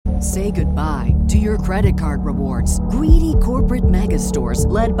Say goodbye to your credit card rewards. Greedy corporate mega stores,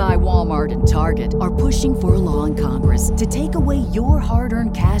 led by Walmart and Target, are pushing for a law in Congress to take away your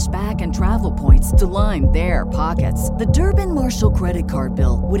hard-earned cash back and travel points to line their pockets. The Durbin-Marshall credit card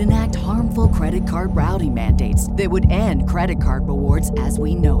bill would enact harmful credit card routing mandates that would end credit card rewards as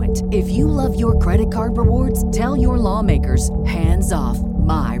we know it. If you love your credit card rewards, tell your lawmakers, hands off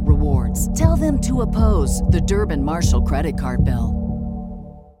my rewards. Tell them to oppose the Durbin-Marshall credit card bill.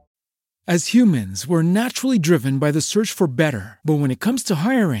 As humans, we're naturally driven by the search for better. But when it comes to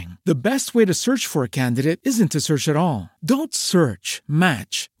hiring, the best way to search for a candidate isn't to search at all. Don't search,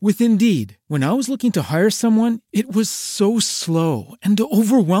 match with Indeed. When I was looking to hire someone, it was so slow and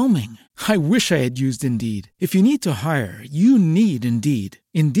overwhelming. I wish I had used Indeed. If you need to hire, you need Indeed.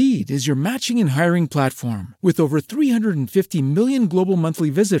 Indeed is your matching and hiring platform with over 350 million global monthly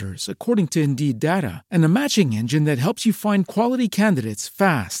visitors, according to Indeed data, and a matching engine that helps you find quality candidates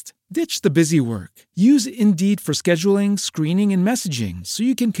fast. Ditch the busy work. Use Indeed for scheduling, screening, and messaging so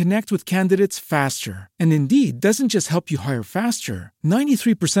you can connect with candidates faster. And Indeed doesn't just help you hire faster.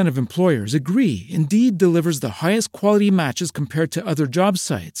 93% of employers agree Indeed delivers the highest quality matches compared to other job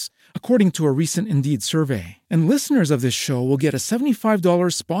sites, according to a recent Indeed survey. And listeners of this show will get a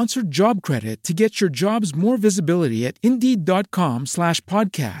 $75 sponsored job credit to get your jobs more visibility at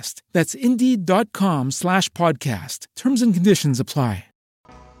Indeed.com/podcast. That's Indeed.com/podcast. Terms and conditions apply.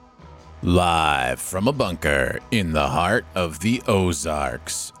 Live from a bunker in the heart of the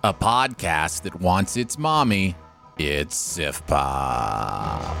Ozarks, a podcast that wants its mommy. It's Sif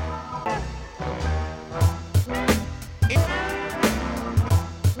Pop.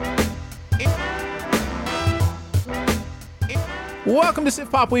 Welcome to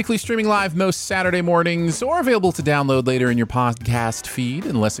Sif Pop Weekly, streaming live most Saturday mornings or available to download later in your podcast feed,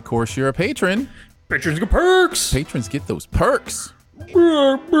 unless, of course, you're a patron. Patrons get perks. Patrons get those perks.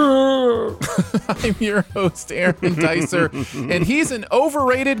 I'm your host, Aaron Dicer, and he's an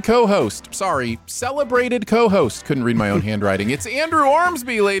overrated co-host. Sorry, celebrated co-host. Couldn't read my own handwriting. It's Andrew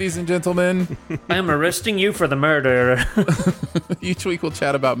Ormsby, ladies and gentlemen. I am arresting you for the murder. Each week we'll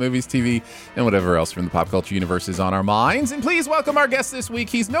chat about movies, TV, and whatever else from the pop culture universe is on our minds. And please welcome our guest this week.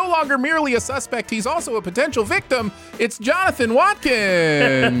 He's no longer merely a suspect. He's also a potential victim. It's Jonathan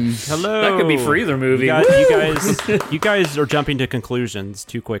Watkins. Hello. That could be for either movie. You guys are jumping to conclusions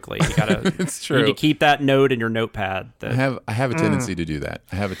too quickly. You gotta. It's true. You need to keep that note in your notepad. I have a tendency to do that.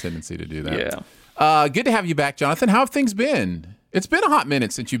 Yeah. Good to have you back, Jonathan. How have things been? It's been a hot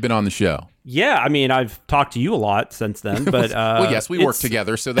minute since you've been on the show. Yeah, I mean, I've talked to you a lot since then, but well, yes, we work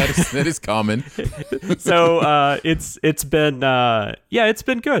together, so that is common. So it's been good.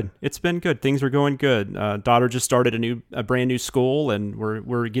 It's been good. Things are going good. Daughter just started a brand new school, and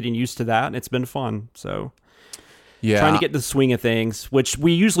we're getting used to that, and it's been fun. So. Yeah. Trying to get the swing of things, which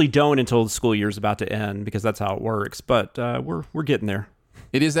we usually don't until the school year is about to end, because that's how it works. But we're getting there.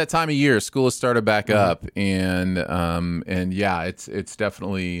 It is that time of year. School has started back up, and yeah, it's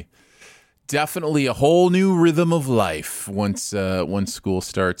definitely a whole new rhythm of life once school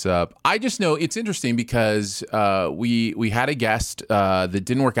starts up. I just know it's interesting because we had a guest that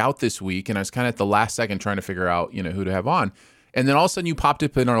didn't work out this week, and I was kind of at the last second trying to figure out who to have on, and then all of a sudden you popped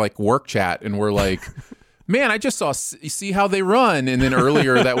up in our work chat, and we're like. Man, I just saw See How They Run, and then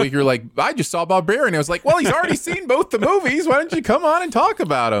earlier that week you're like, I just saw Barbarian. And I was like, well, he's already seen both the movies. Why don't you come on and talk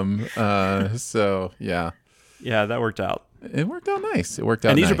about them? So yeah, that worked out. It worked out nice.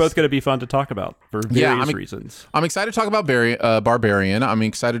 And these are both going to be fun to talk about for various reasons. I'm excited to talk about Barbarian. I'm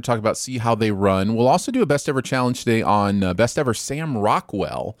excited to talk about See How They Run. We'll also do a best ever challenge today on best ever Sam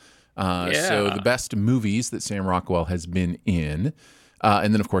Rockwell. So the best movies that Sam Rockwell has been in.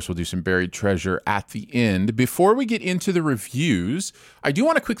 And then, of course, we'll do some buried treasure at the end. Before we get into the reviews, I do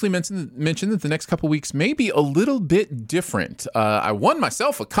want to quickly mention that the next couple weeks may be a little bit different. I won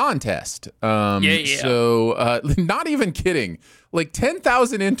myself a contest. So, not even kidding.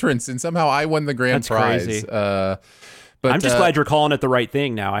 10,000 entrants, and somehow I won the grand prize. Crazy. But I'm just glad you're calling it the right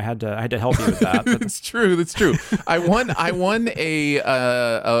thing now. I had to help you with that. That's true. I won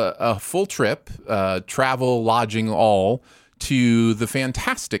a full trip, travel, lodging, all, to the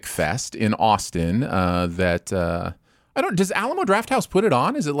Fantastic Fest in Austin. Does Alamo Drafthouse put it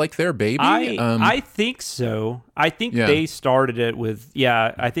on? Is it like their baby? I think so. I think they started it with,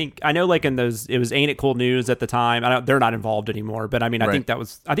 I know in those, it was Ain't It Cool News at the time. They're not involved anymore, but I mean, I think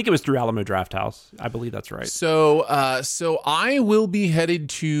it was through Alamo Drafthouse. I believe that's right. So I will be headed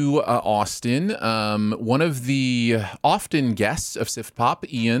to Austin. One of the often guests of Sif Pop,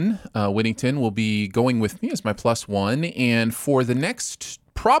 Ian Whittington, will be going with me as my +1. And for the next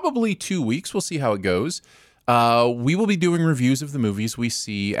probably 2 weeks, we'll see how it goes. we will be doing reviews of the movies we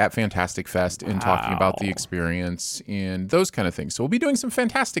see at Fantastic Fest and talking about the experience and those kind of things. So we'll be doing some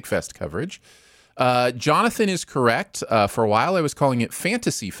Fantastic Fest coverage. Jonathan is correct. For a while, I was calling it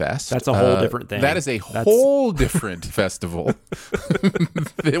Fantasy Fest. That's a whole different thing. That is whole different festival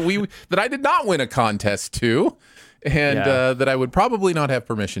that I did not win a contest to, and that I would probably not have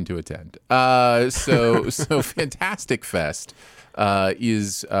permission to attend. So Fantastic Fest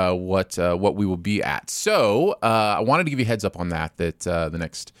is what we will be at. So I wanted to give you a heads up on that the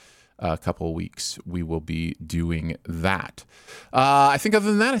next couple of weeks we will be doing that. I think other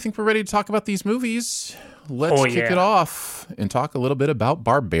than that, I think we're ready to talk about these movies. Let's kick it off and talk a little bit about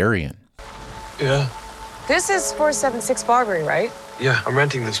Barbarian. Yeah. This is 476 Barbary, right? Yeah, I'm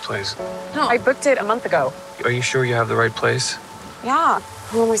renting this place. No, I booked it a month ago. Are you sure you have the right place? Yeah.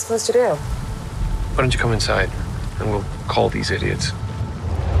 What am I supposed to do? Why don't you come inside and we'll call these idiots.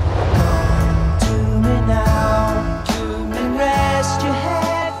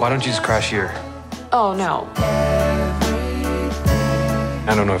 Why don't you just crash here? Oh, no.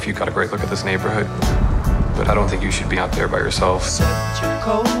 I don't know if you got a great look at this neighborhood, but I don't think you should be out there by yourself.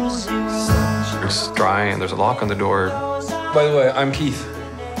 It's dry and there's a lock on the door. By the way, I'm Keith.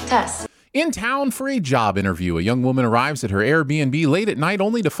 Tess. In town for a job interview, a young woman arrives at her Airbnb late at night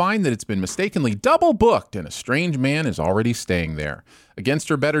only to find that it's been mistakenly double booked and a strange man is already staying there. Against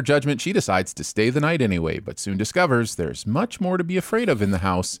her better judgment, she decides to stay the night anyway, but soon discovers there's much more to be afraid of in the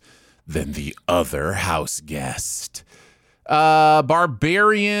house than the other house guest.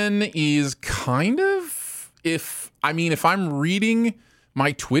 Barbarian is kind of, if I'm reading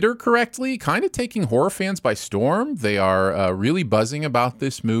my Twitter correctly, kind of taking horror fans by storm. They are really buzzing about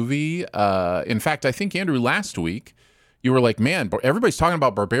this movie. In fact, I think, Andrew, last week, you were like, man, everybody's talking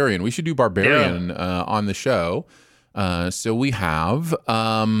about Barbarian. We should do Barbarian on the show. So we have.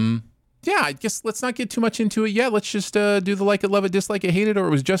 I guess let's not get too much into it yet. Let's just do the like it, love it, dislike it, hate it, or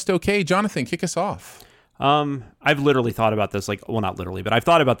it was just okay. Jonathan, kick us off. I've literally thought about this, not literally, but I've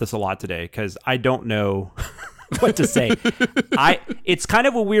thought about this a lot today because I don't know what to say. It's kind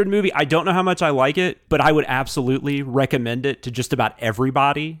of a weird movie. I don't know how much I like it, but I would absolutely recommend it to just about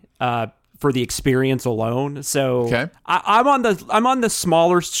everybody for the experience alone. So okay. I'm on the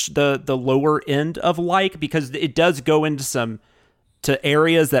smaller, the lower end of because it does go into to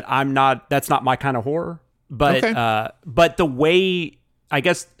areas that that's not my kind of horror. But okay. But the way, I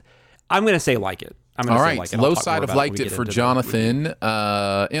guess I'm going to say like it. All right, low side of liked it for Jonathan.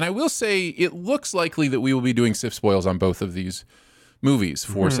 And I will say it looks likely that we will be doing SIF spoils on both of these movies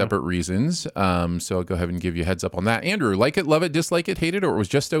for separate reasons. So I'll go ahead and give you a heads up on that. Andrew, like it, love it, dislike it, hate it, or it was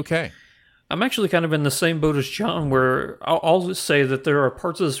just okay? I'm actually kind of in the same boat as John, where I'll just say that there are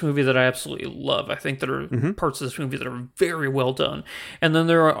parts of this movie that I absolutely love. I think there are parts of this movie that are very well done. And then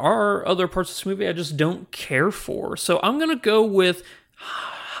there are other parts of this movie I just don't care for. So I'm going to go with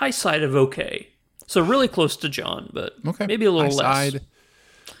high side of okay. So really close to John, but maybe a little less. Side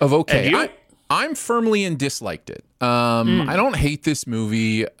of okay. I'm firmly in disliked it. I don't hate this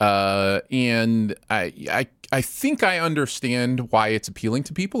movie, and I think I understand why it's appealing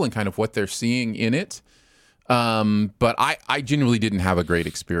to people and kind of what they're seeing in it. But I genuinely didn't have a great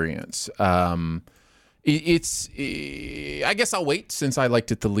experience. I guess I'll wait since I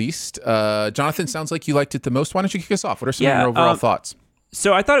liked it the least. Jonathan, sounds like you liked it the most. Why don't you kick us off? What are some of your overall thoughts?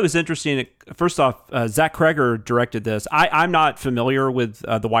 So I thought it was interesting. First off, Zach Kreger directed this. I'm not familiar with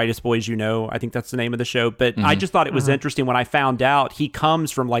The Whitest Boys You Know. I think that's the name of the show. But I just thought it was interesting when I found out he comes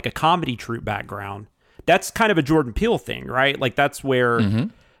from like a comedy troupe background. That's kind of a Jordan Peele thing, right? Like that's where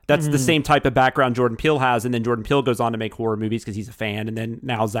that's the same type of background Jordan Peele has. And then Jordan Peele goes on to make horror movies because he's a fan. And then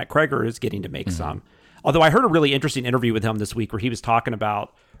now Zach Kreger is getting to make some. Although I heard a really interesting interview with him this week where he was talking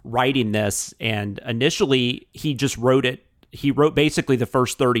about writing this. And initially he just wrote it. He wrote basically the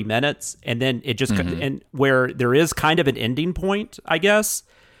first 30 minutes and then it just, and where there is kind of an ending point, I guess.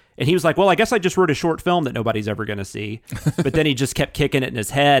 And he was like, well, I guess I just wrote a short film that nobody's ever going to see. But then he just kept kicking it in his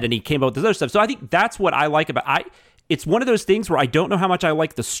head and he came up with this other stuff. So I think that's what I like about it's one of those things where I don't know how much I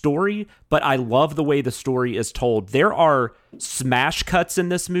like the story, but I love the way the story is told. There are smash cuts in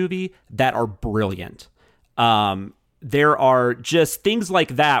this movie that are brilliant. There are just things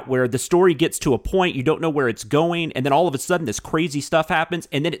like that where the story gets to a point, you don't know where it's going, and then all of a sudden this crazy stuff happens,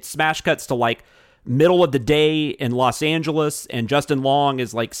 and then it smash cuts to like middle of the day in Los Angeles, and Justin Long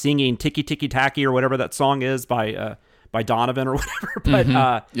is like singing Ticky Ticky Tacky or whatever that song is by Donovan or whatever.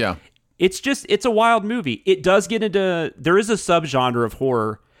 But it's a wild movie. It does get into, there is a subgenre of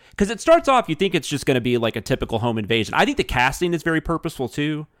horror, because it starts off, you think it's just going to be like a typical home invasion. I think the casting is very purposeful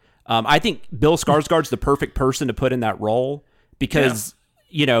too. I think Bill Skarsgård's the perfect person to put in that role because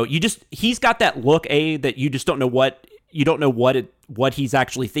he's got that look, that you just don't know what he's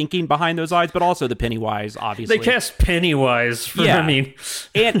actually thinking behind those eyes, but also the Pennywise, obviously. They cast Pennywise for, and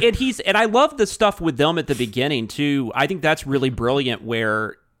I love the stuff with them at the beginning too. I think that's really brilliant,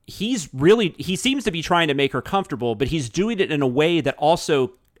 where he seems to be trying to make her comfortable, but he's doing it in a way that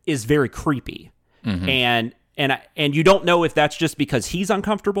also is very creepy. Mm-hmm. And you don't know if that's just because he's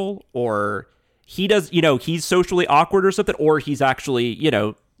uncomfortable, or he does, he's socially awkward or something, or he's actually,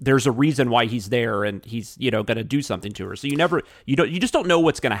 there's a reason why he's there and he's, going to do something to her. So you just don't know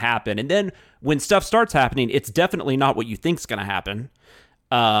what's going to happen. And then when stuff starts happening, it's definitely not what you think's going to happen.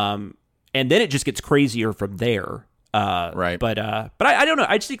 And then it just gets crazier from there. Right. But I don't know.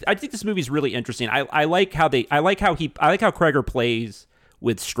 I think this movie's really interesting. I like how Cregger plays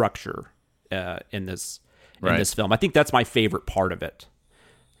with structure, in this film. I think that's my favorite part of it.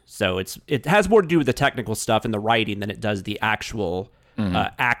 So it has more to do with the technical stuff and the writing than it does the actual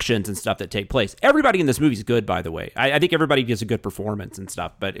actions and stuff that take place. Everybody in this movie is good, by the way. I think everybody gives a good performance and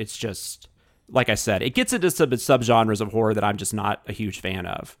stuff, but it's just, like I said, it gets into some subgenres of horror that I'm just not a huge fan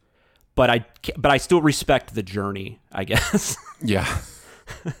of. But I still respect the journey, I guess. Yeah.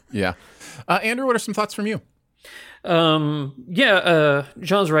 Yeah. Andrew, what are some thoughts from you? John's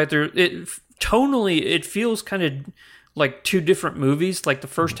right there. Tonally, it feels kind of like two different movies, like the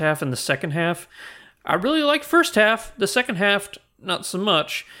first half and the second half. I really like first half. The second half, not so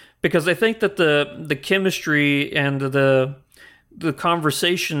much, because I think that the chemistry and the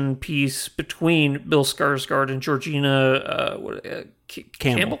conversation piece between Bill Skarsgård and Georgina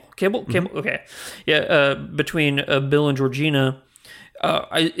Campbell. Mm-hmm. Okay, yeah, between Bill and Georgina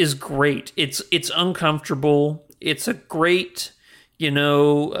is great. It's uncomfortable. It's a great,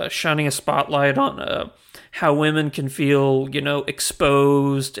 shining a spotlight on how women can feel,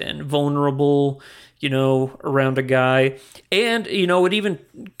 exposed and vulnerable, around a guy. And, it even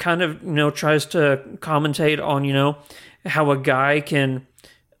kind of, tries to commentate on, how a guy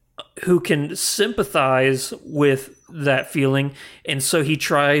who can sympathize with that feeling. And so he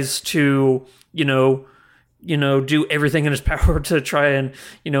tries to, do everything in his power to try and,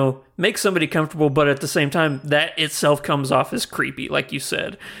 make somebody comfortable. But at the same time, that itself comes off as creepy, like you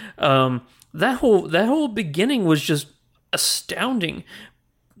said. That whole beginning was just astounding.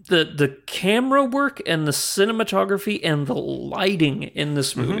 The camera work and the cinematography and the lighting in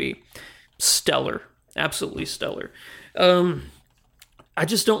this movie, stellar, absolutely stellar. I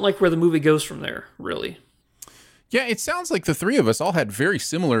just don't like where the movie goes from there, really. Yeah, it sounds like the three of us all had very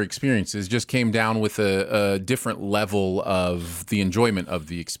similar experiences, just came down with a different level of the enjoyment of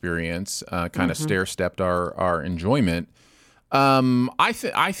the experience, kind of stair-stepped our enjoyment. I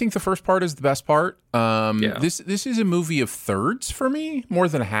think the first part is the best part. This is a movie of thirds for me, more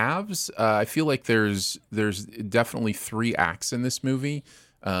than halves. I feel like there's definitely 3 acts in this movie,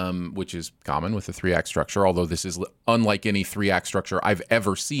 which is common with the 3-act structure, although this is unlike any 3-act structure I've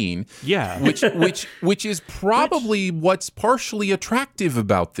ever seen. Yeah. Which is probably what's partially attractive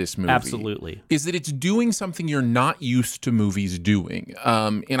about this movie. Absolutely. Is that it's doing something you're not used to movies doing.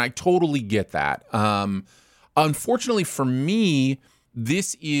 And I totally get that. Unfortunately for me,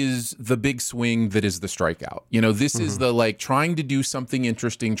 this is the big swing that is the strikeout. This is the trying to do something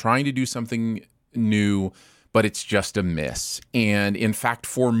interesting, trying to do something new, but it's just a miss. And in fact,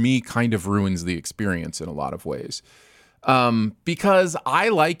 for me, kind of ruins the experience in a lot of ways. Because I,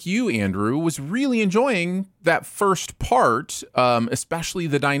 like you, Andrew, was really enjoying that first part, especially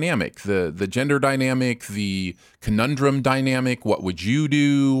the dynamic, the gender dynamic, the conundrum dynamic. What would you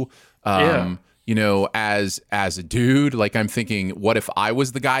do? As a dude, I'm thinking, what if I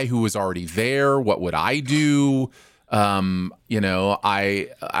was the guy who was already there? What would I do? I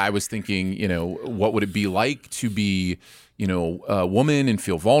was thinking, what would it be like to be, a woman and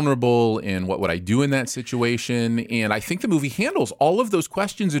feel vulnerable, and what would I do in that situation? And I think the movie handles all of those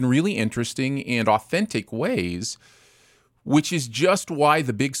questions in really interesting and authentic ways, which is just why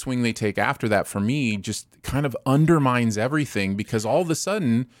the big swing they take after that, for me, just kind of undermines everything, because all of a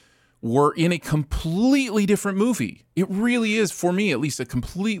sudden we're in a completely different movie. It really is, for me at least, a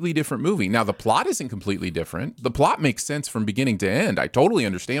completely different movie. Now, the plot isn't completely different. The plot makes sense from beginning to end. I totally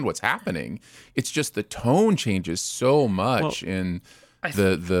understand what's happening. It's just the tone changes so much, and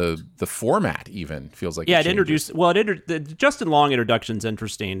the format even feels like it introduced. Well, the Justin Long introduction's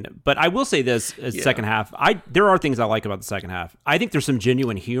interesting, but I will say this: second half, there are things I like about the second half. I think there's some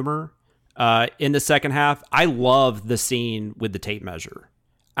genuine humor in the second half. I love the scene with the tape measure.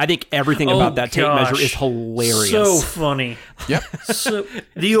 I think everything about that tape measure is hilarious. So funny. Yep. So,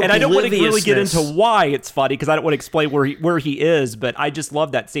 and I don't want to really get into why it's funny because I don't want to explain where he is, but I just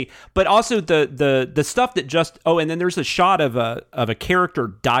love that scene. But also the stuff that just and then there's a shot of a character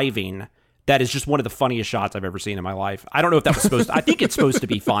diving that is just one of the funniest shots I've ever seen in my life. I don't know if that was supposed to, I think it's supposed to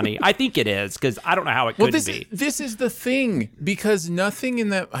be funny. I think it is because I don't know how it could be. This is the thing, because nothing in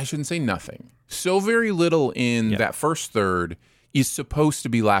that, I shouldn't say nothing, so very little in that first third is supposed to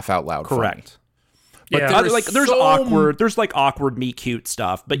be laugh out loud. Correct. Funny. But there's awkward meet cute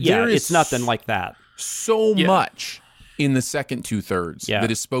stuff, but it's nothing like that. So much in the second 2/3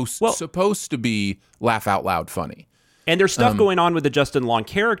 that is supposed to be laugh out loud funny. And there's stuff going on with the Justin Long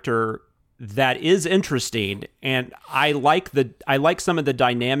character that is interesting, and I like some of the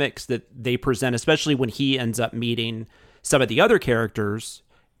dynamics that they present, especially when he ends up meeting some of the other characters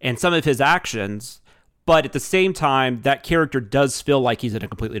and some of his actions. But at the same time, that character does feel like he's in a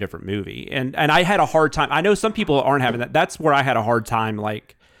completely different movie. And I had a hard time. I know some people aren't having that. That's where I had a hard time.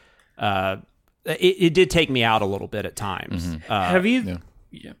 Like, it did take me out a little bit at times. Mm-hmm.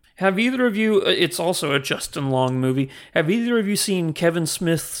 Have either of you, it's also a Justin Long movie, have either of you seen Kevin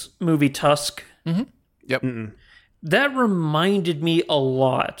Smith's movie Tusk? Mm-hmm. Yep. Mm-mm. That reminded me a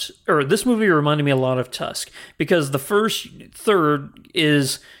lot, or this movie reminded me a lot of Tusk, because the first third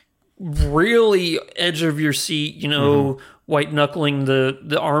is really edge of your seat, white knuckling the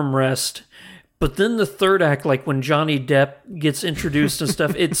armrest. But then the third act, like when Johnny Depp gets introduced and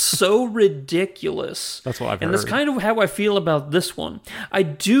stuff, it's so ridiculous. That's what I've heard. And that's kind of how I feel about this one. I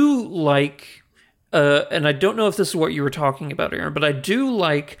do like, and I don't know if this is what you were talking about, Aaron, but I do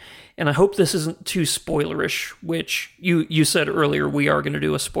like, and I hope this isn't too spoilerish, which you said earlier we are going to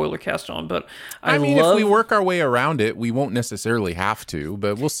do a spoiler cast on, but I mean, if we work our way around it, we won't necessarily have to,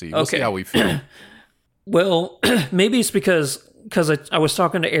 but we'll see. We'll see how we feel. Well, maybe it's because I was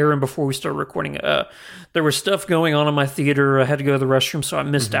talking to Aaron before we started recording. There was stuff going on in my theater. I had to go to the restroom, so I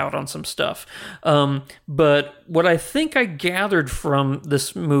missed out on some stuff. But what I think I gathered from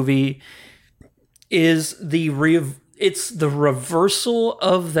this movie is it's the reversal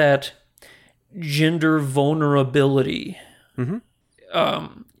of that gender vulnerability. Mm-hmm.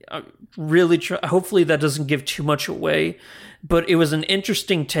 Hopefully that doesn't give too much away, but it was an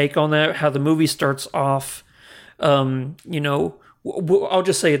interesting take on that, how the movie starts off. I'll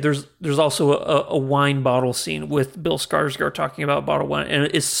just say there's also a wine bottle scene with Bill Skarsgård talking about bottled wine, and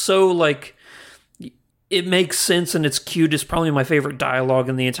it's so like it makes sense and it's cute. It's probably my favorite dialogue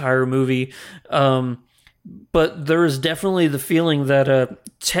in the entire movie. But there is definitely the feeling that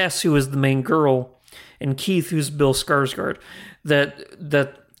Tess, who is the main girl, and Keith, who's Bill Skarsgård,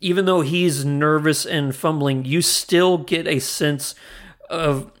 that even though he's nervous and fumbling, you still get a sense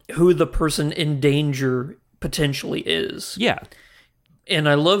of who the person in danger potentially is. Yeah. And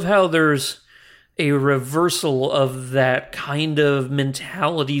I love how there's a reversal of that kind of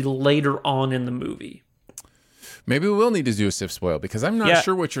mentality later on in the movie. Maybe we will need to do a Sif spoil, because I'm not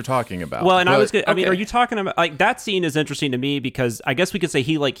sure what you're talking about. Well, and I mean, are you talking about, like, that scene is interesting to me because I guess we could say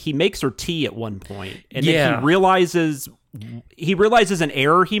he makes her tea at one point, and then he realizes an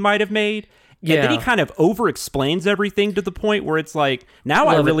error he might have made. And then he kind of over-explains everything to the point where it's like, now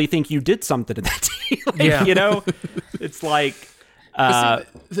I really think you did something to that tea. It's like,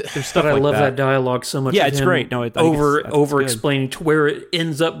 there's stuff I like love that dialogue so much. Yeah, it's great. No, over-explaining to where it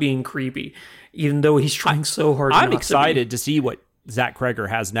ends up being creepy, even though he's trying so hard. I'm excited to see what Zach Cregger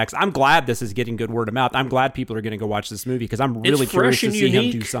has next. I'm glad this is getting good word of mouth. I'm glad people are going to go watch this movie because I'm really curious to see him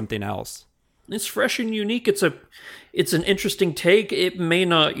do something else. It's fresh and unique. It's an interesting take. It may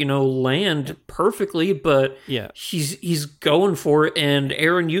not, land perfectly, but he's going for it. And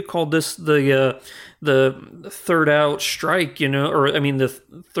Aaron, you called this the third out strike, the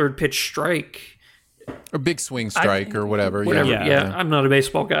third pitch strike. Or big swing strike or whatever. Yeah, I'm not a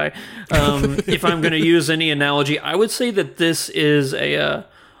baseball guy. If I'm going to use any analogy, I would say that this is a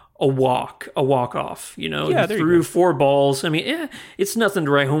walk-off. Through 4 balls. I mean, it's nothing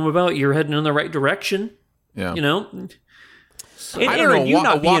to write home about. You're heading in the right direction. Yeah. And Aaron, you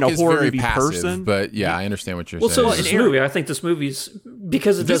not being a horror movie person, but I understand what you're saying. So this movie, I think this movie's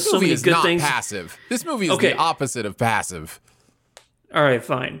because it does so many good things. Passive. This movie is the opposite of passive. All right,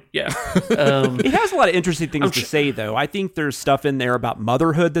 fine. Yeah. It has a lot of interesting things to say, though. I think there's stuff in there about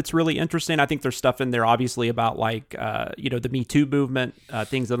motherhood that's really interesting. I think there's stuff in there, obviously, about the Me Too movement,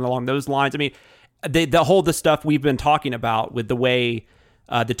 things along those lines. I mean, the stuff we've been talking about with the way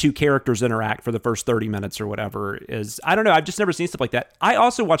the two characters interact for the first 30 minutes or whatever is, I don't know. I've just never seen stuff like that. I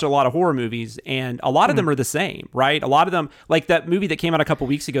also watch a lot of horror movies, and a lot of them are the same, right? A lot of them, like that movie that came out a couple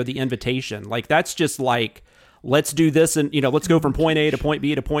weeks ago, The Invitation, like that's just like let's do this and, let's go from point A to point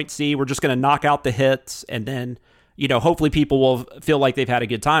B to point C. We're just going to knock out the hits and then, hopefully people will feel like they've had a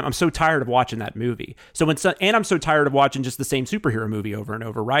good time. I'm so tired of watching that movie. And I'm so tired of watching just the same superhero movie over and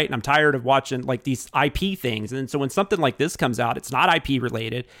over, right? And I'm tired of watching like these IP things. And so when something like this comes out, it's not IP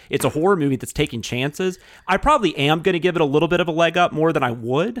related. It's a horror movie that's taking chances. I probably am going to give it a little bit of a leg up more than I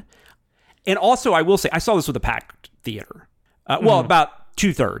would. And also, I will say, I saw this with a packed theater. About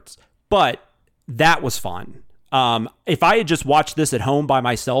 2/3. But that was fun. If I had just watched this at home by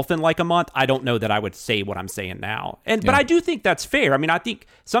myself in like a month, I don't know that I would say what I'm saying now. But I do think that's fair. I mean, I think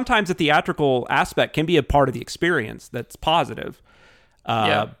sometimes the theatrical aspect can be a part of the experience that's positive.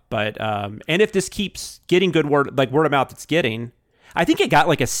 But and if this keeps getting good word of mouth it's getting, I think it got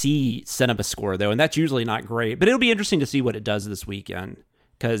like a C cinema score though, and that's usually not great. But it'll be interesting to see what it does this weekend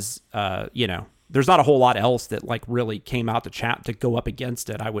because there's not a whole lot else that like really came out to go up against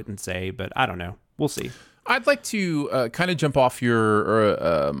it. I wouldn't say, but I don't know. We'll see. I'd like to kind of jump off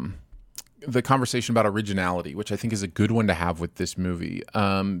the conversation about originality, which I think is a good one to have with this movie,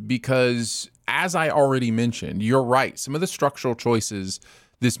 because as I already mentioned, you're right. Some of the structural choices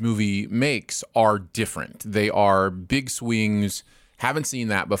this movie makes are different. They are big swings, haven't seen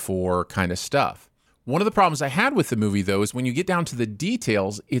that before kind of stuff. One of the problems I had with the movie, though, is when you get down to the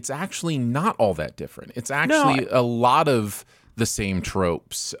details, it's actually not all that different. It's actually a lot of the same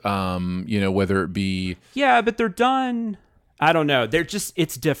tropes, whether it be... Yeah, but they're done... I don't know. They're just...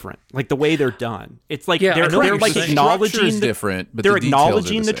 It's different. Like, the way they're done. It's like they're like acknowledging... different, but they're the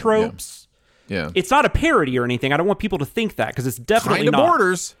acknowledging the tropes. Yeah. It's not a parody or anything. I don't want people to think that, because it's definitely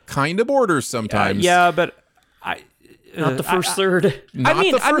not. Kind of borders sometimes. Yeah, but... Not the first third. Not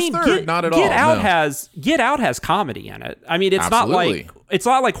the first third. Not at all. Get Out has comedy in it. I mean, it's not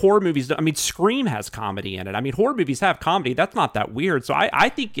like horror movies. I mean, Scream has comedy in it. I mean, horror movies have comedy. That's not that weird. So I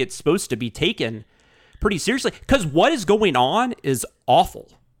think it's supposed to be taken pretty seriously, because what is going on is awful.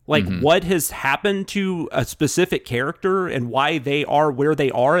 Like what has happened to a specific character and why they are where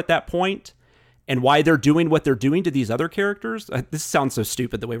they are at that point, and why they're doing what they're doing to these other characters. This sounds so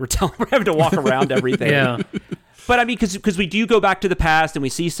stupid the way we're having to walk around everything. Yeah. But I mean, because we do go back to the past and we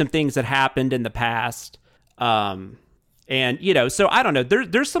see some things that happened in the past. And, so I don't know.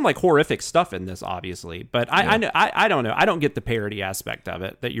 There's some like horrific stuff in this, obviously. But I don't know. I don't get the parody aspect of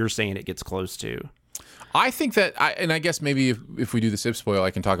it that you're saying it gets close to. I think that, and I guess maybe if we do the sip spoil,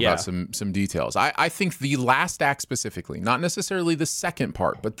 I can talk about some details. I think the last act specifically, not necessarily the second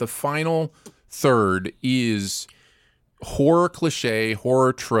part, but the final third is horror cliche,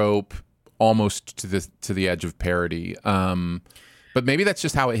 horror trope, almost to the edge of parody. But maybe that's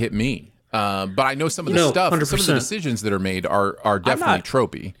just how it hit me. But I know some of the stuff, 100%. Some of the decisions that are made are definitely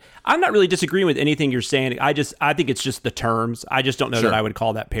tropey. I'm not really disagreeing with anything you're saying. I think it's just the terms. I just don't know that I would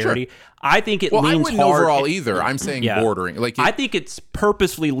call that parody. Sure. I think it leans hard. Well, I wouldn't overall either. I'm saying bordering. I think it's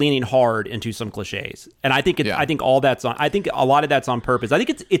purposefully leaning hard into some cliches, and I think I think all that's on. I think a lot of that's on purpose. I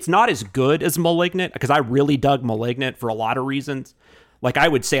think it's not as good as Malignant, because I really dug Malignant for a lot of reasons. Like, I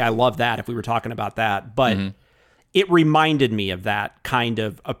would say I love that if we were talking about that, but it reminded me of that kind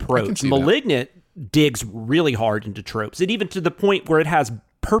of approach. Malignant digs really hard into tropes, and even to the point where it has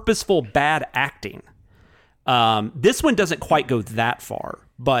purposeful bad acting. This one doesn't quite go that far,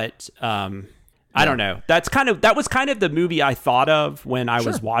 but I don't know. That was kind of the movie I thought of when I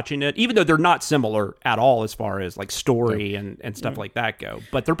was watching it, even though they're not similar at all as far as like story and stuff like that go.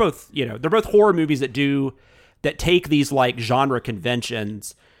 But they're both horror movies that take these like genre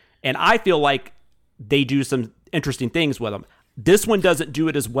conventions, and I feel like they do some interesting things with them. This one doesn't do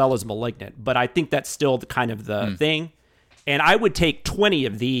it as well as Malignant, but I think that's still the thing. And I would take 20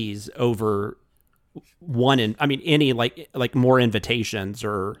 of these over any like More Invitations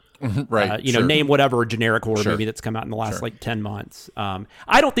or name whatever generic horror movie that's come out in the last like 10 months.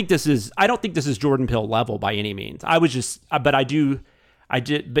 I don't think this is Jordan Peele level by any means. I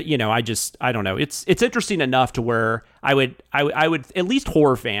don't know. It's interesting enough to where I would at least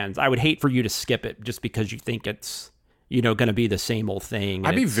horror fans, I would hate for you to skip it just because you think it's, going to be the same old thing.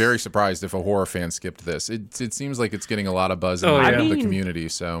 I'd be very surprised if a horror fan skipped this. It seems like it's getting a lot of buzz in the community.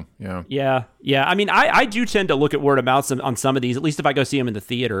 So yeah. I mean, I do tend to look at word of mouth on some of these, at least if I go see them in the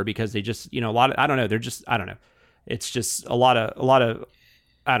theater, because they just, a lot of, I don't know. They're just, I don't know. It's just a lot of,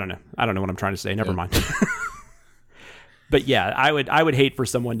 I don't know. I don't know what I'm trying to say. Never mind. But yeah, I would hate for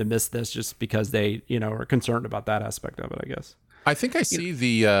someone to miss this just because they, are concerned about that aspect of it, I guess. I think I see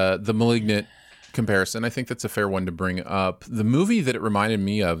the Malignant comparison. I think that's a fair one to bring up. The movie that it reminded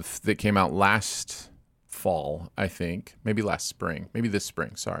me of that came out last fall, I think, maybe last spring, maybe this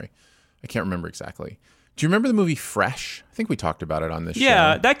spring, sorry. I can't remember exactly. Do you remember the movie Fresh? I think we talked about it on this show.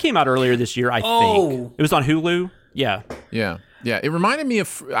 Yeah, that came out earlier this year, I think. It was on Hulu. Yeah. Yeah. Yeah. It reminded me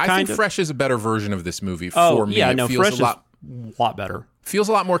of, I think Fresh is a better version of this movie for me. Yeah, it feels Fresh is a lot better. Feels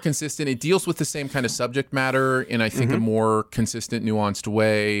a lot more consistent. It deals with the same kind of subject matter in, I think, a more consistent, nuanced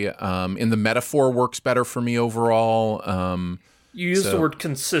way. And the metaphor works better for me overall. You used the word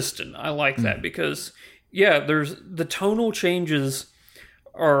consistent. I like that because, there's the tonal changes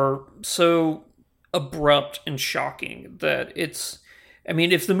are so abrupt and shocking that it's, I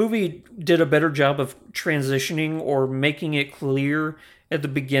mean, if the movie did a better job of transitioning or making it clear at the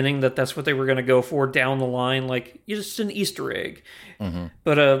beginning that that's what they were going to go for down the line, like just an Easter egg.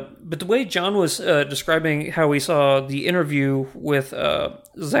 But the way John was describing how he saw the interview with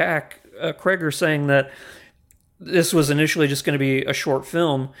Zach Kreger saying that this was initially just going to be a short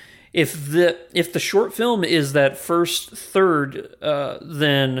film. If the short film is that first third,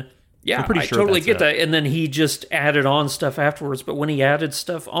 then I totally get that. And then he just added on stuff afterwards. But when he added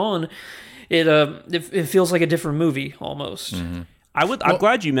stuff on, it feels like a different movie almost. I'm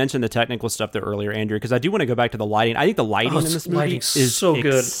glad you mentioned the technical stuff there earlier, Andrew, because I do want to go back to the lighting. I think the lighting in this movie is so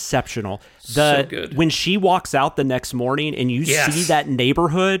good. Exceptional. So good. When she walks out the next morning and you see that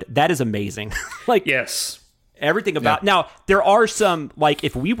neighborhood, that is amazing. Yes. Everything about now, there are some, like,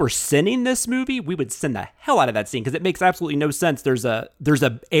 if we were sending this movie, we would send the hell out of that scene because it makes absolutely no sense. There's a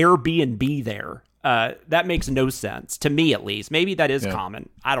Airbnb there. That makes no sense to me, at least. Maybe that is common.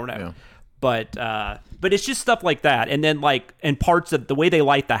 I don't know. But it's just stuff like that, and then and parts of the way they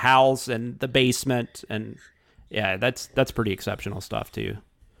light the house and the basement, and that's pretty exceptional stuff too.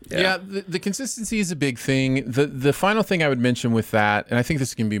 Yeah, the consistency is a big thing. The final thing I would mention with that, and I think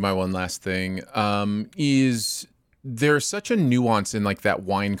this can be my one last thing, is there's such a nuance in like that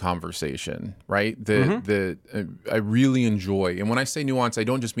wine conversation, right? I really enjoy. And when I say nuance, I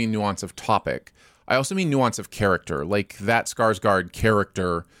don't just mean nuance of topic. I also mean nuance of character. Like that Skarsgård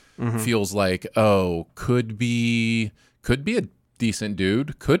character feels like, could be a decent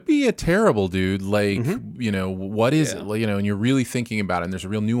dude, could be a terrible dude, like what is it, and you're really thinking about it, and there's a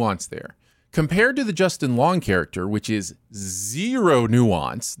real nuance there compared to the Justin Long character, which is zero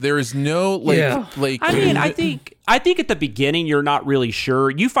nuance. There is no I think at the beginning you're not really sure.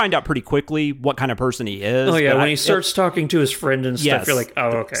 You find out pretty quickly what kind of person he is. When he starts talking to his friend and stuff, you're like, oh,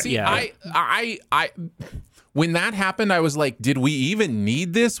 okay. See, I when that happened, I was like, did we even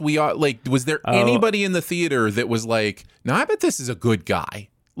need this? Was there anybody in the theater that was like, no, I bet this is a good guy?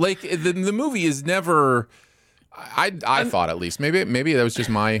 Like, the movie is never, I thought at least. Maybe that was just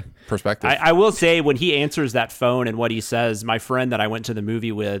my perspective. I will say, when he answers that phone and what he says, my friend that I went to the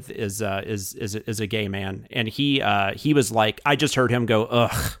movie with is a gay man. And he was like, I just heard him go,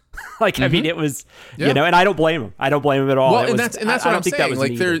 ugh. I mean, it was, and I don't blame him. I don't blame him at all. Well, that's what I'm saying.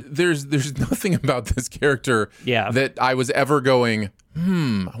 Like, there's nothing about this character that I was ever going,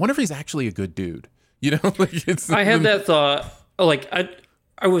 I wonder if he's actually a good dude. I had that thought. Like,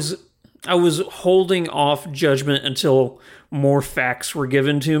 I was holding off judgment until more facts were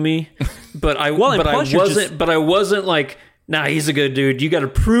given to me, but I wasn't like, nah, he's a good dude. You got to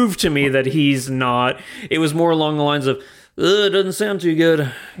prove to me that he's not. It was more along the lines of, it doesn't sound too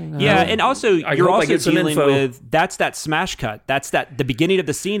good. And also you're also dealing with that smash cut. That's the beginning of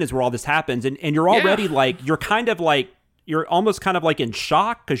the scene is where all this happens, and you're already you're almost kind of like in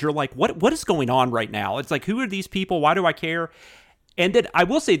shock because you're like, what is going on right now? It's like, who are these people? Why do I care? And then I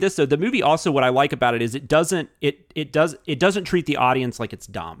will say this though, the movie also, what I like about it is it doesn't treat the audience like it's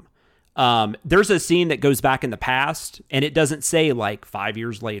dumb. There's a scene that goes back in the past and it doesn't say like 5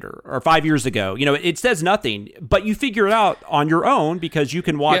 years later or 5 years ago, it says nothing, but you figure it out on your own because you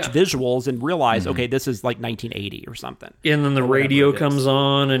can watch visuals and realize, okay, this is like 1980 or something. And then the radio comes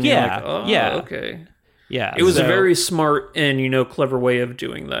on and you're like, okay. Yeah. It was a very smart and, clever way of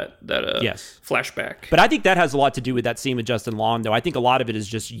doing that flashback. But I think that has a lot to do with that scene with Justin Long, though. I think a lot of it is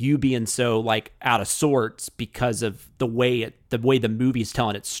just you being so like out of sorts because of the way the movie's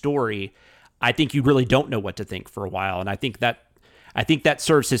telling its story. I think you really don't know what to think for a while. And I think that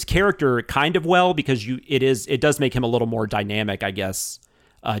serves his character kind of well because it does make him a little more dynamic, I guess,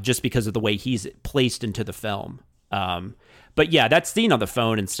 just because of the way he's placed into the film. But yeah, that scene on the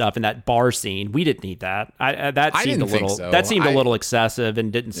phone and stuff, and that bar scene, we didn't need that. That seemed a little excessive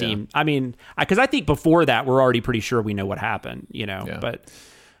and didn't seem. I mean, because I think before that, we're already pretty sure we know what happened. But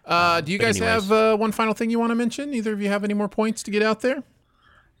do you guys have one final thing you want to mention? Either of you have any more points to get out there?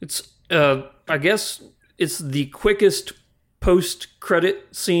 It's I guess it's the quickest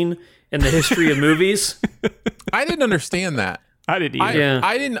post-credit scene in the history of movies. I didn't understand that. I didn't either.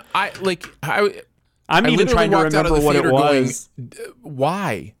 I'm even trying to remember what it was.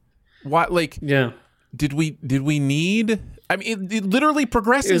 Why? Like, did we need? I mean, it literally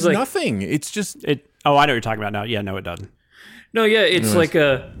progresses like, nothing. It's just Oh, I know what you're talking about now. Yeah, no, it doesn't. No, yeah, it's like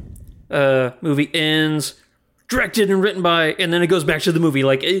a movie ends, directed and written by, and then it goes back to the movie.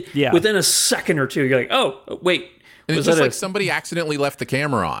 Like within a second or two, you're like, oh, wait. And it's just like somebody accidentally left the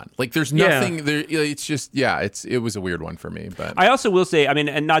camera on. Like there's nothing there. It's just, it was a weird one for me. But I also will say, I mean,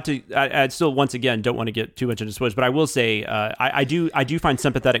 and not to, I still, once again, don't want to get too much into spoilers, but I will say, I do find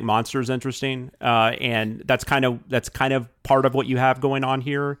sympathetic monsters interesting. And that's kind of part of what you have going on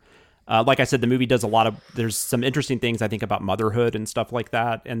here. Like I said, the movie does there's some interesting things I think about motherhood and stuff like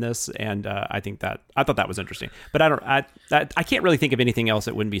that in this, and I thought that was interesting. But I can't really think of anything else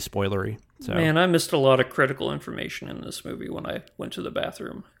that wouldn't be spoilery. So. Man, I missed a lot of critical information in this movie when I went to the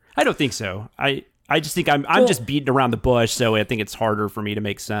bathroom. I don't think so. I just think I'm just beating around the bush, so I think it's harder for me to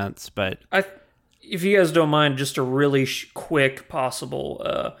make sense. But if you guys don't mind, just a really quick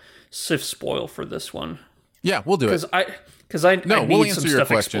possible Sif spoil for this one. Yeah, we'll do it. Because I we'll need answer some your stuff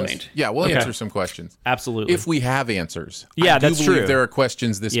questions. explained. Yeah, we'll answer some questions. Absolutely. If we have answers. Yeah, that's I do believe true. there are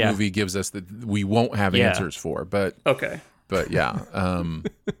questions this movie gives us that we won't have answers for. But okay. But yeah.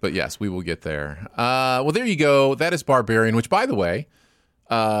 But yes, we will get there. Well, there you go. That is Barbarian, which, by the way,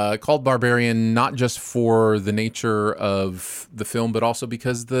 called Barbarian not just for the nature of the film, but also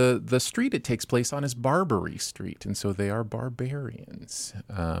because the street it takes place on is Barbary Street, and so they are barbarians,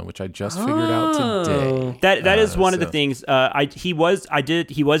 which I just figured out today. That is one of the things. He was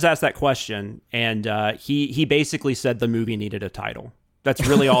asked that question, and he basically said the movie needed a title. That's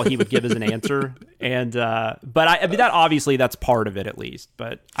really all he would give as an answer. And but I mean that obviously that's part of it at least.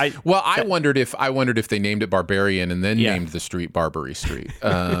 But I wondered if they named it Barbarian and then named the street Barbary Street.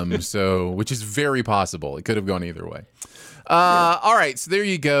 So which is very possible. It could have gone either way. All right, so there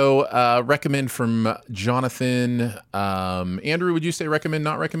you go. Recommend from Jonathan. Andrew, would you say recommend,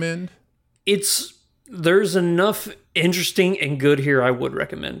 not recommend? There's enough interesting and good here. I would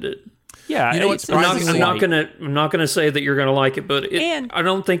recommend it. Yeah, you know what? I'm not gonna say that you're gonna like it, but I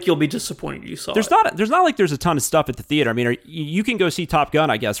don't think you'll be disappointed you saw it. There's not like there's a ton of stuff at the theater. I mean, you can go see Top Gun,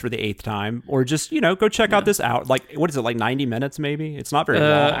 I guess, for the 8th time, or just go check out this out. Like, what is it, like 90 minutes maybe? It's not very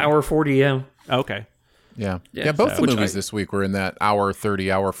long. Hour 40, yeah. Okay. Yeah. Both the movies this week were in that hour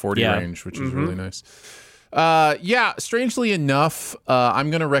 30, hour 40 range, which is really nice. Strangely enough,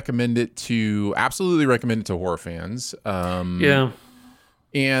 I'm gonna absolutely recommend it to horror fans.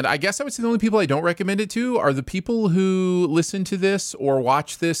 And I guess I would say the only people I don't recommend it to are the people who listen to this or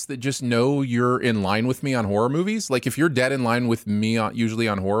watch this that just know you're in line with me on horror movies. Like if you're dead in line with me usually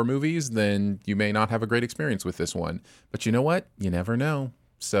on horror movies, then you may not have a great experience with this one. But you know what? You never know.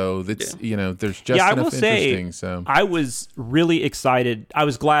 So that's there's just enough interesting. So I was really excited. I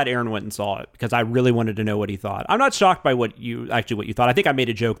was glad Aaron went and saw it because I really wanted to know what he thought. I'm not shocked by what you thought. I think I made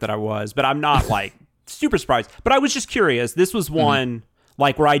a joke that I was, but I'm not like super surprised. But I was just curious. This was one.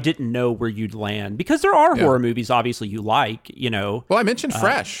 Like where I didn't know where you'd land because there are horror movies obviously you like, Well, I mentioned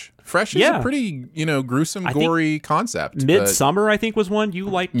Fresh. Fresh is a pretty, gruesome, gory concept. Midsommar, I think, was one you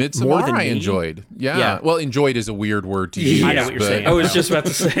liked Midsommar more than I me. enjoyed. Yeah. Well, enjoyed is a weird word to use. I know what you're saying. I was just about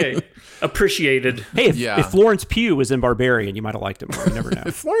to say appreciated. Hey, if Florence Pugh was in Barbarian, you might have liked it more. You never know.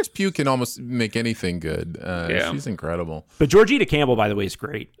 Florence Pugh can almost make anything good. She's incredible. But Georgina Campbell, by the way, is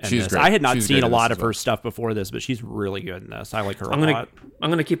great. She's great. I had not seen a lot of her stuff before this, but she's really good in this. I like her a lot. I'm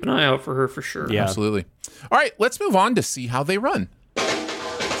going to keep an eye out for her for sure. Yeah. Absolutely. All right, let's move on to See How They Run.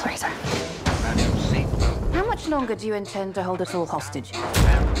 Sorry, sir. How much longer do you intend to hold us all hostage?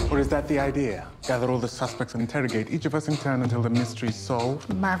 Or is that the idea? Gather all the suspects and interrogate each of us in turn until the mystery's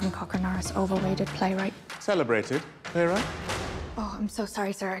solved? Marvin Cocker-Norris, overrated playwright. Celebrated playwright? Oh, I'm so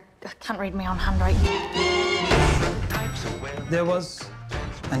sorry, sir. I can't read my own handwriting. There was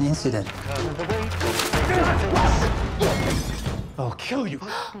an incident. I'll kill you.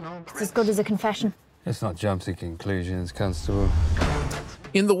 It's as good as a confession. Let's not jump to conclusions, Constable.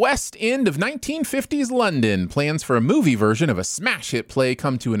 In the West End of 1950s London, plans for a movie version of a smash hit play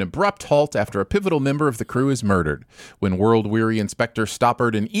come to an abrupt halt after a pivotal member of the crew is murdered. When world-weary Inspector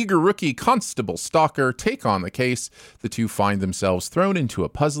Stoppard and eager rookie Constable Stalker take on the case, the two find themselves thrown into a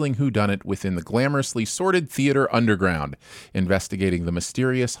puzzling whodunit within the glamorously sordid theater underground, investigating the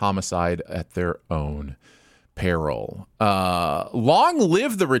mysterious homicide at their own peril. Long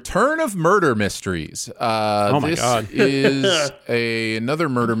live the return of murder mysteries. My God. Is another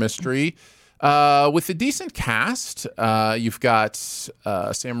murder mystery with a decent cast. You've got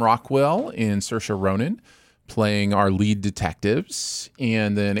Sam Rockwell and Saoirse Ronan playing our lead detectives,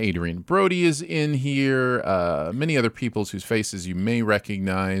 and then Adrian Brody is in here. Many other people whose faces you may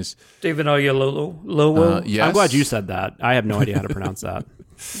recognize. David Oyelowo. Yes. I'm glad you said that. I have no idea how to pronounce that.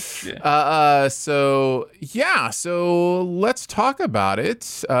 So let's talk about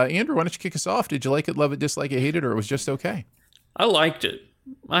it. Andrew, why don't you kick us off? Did you like it, love it, dislike it, hate it, or it was just okay? I liked it.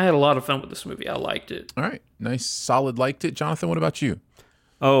 I had a lot of fun with this movie. I liked it. All right. Nice, solid liked it. Jonathan, what about you?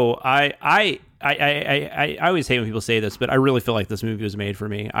 Oh, I always hate when people say this, but I really feel like this movie was made for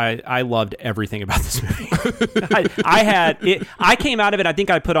me. I loved everything about this movie. I came out of it. I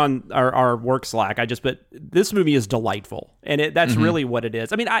think I put on our work Slack. But this movie is delightful, and that's really what it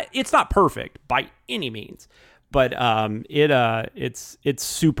is. I mean, it's not perfect by any means, but it's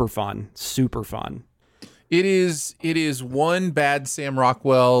super fun, super fun. It is one bad Sam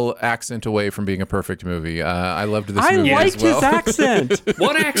Rockwell accent away from being a perfect movie. I loved this movie liked as well. his accent.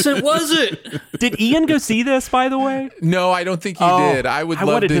 What accent was it? Did Ian go see this, by the way? No, I don't think he did. I would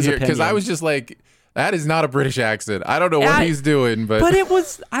love to hear, because I was just like, that is not a British accent. I don't know what he's doing, but it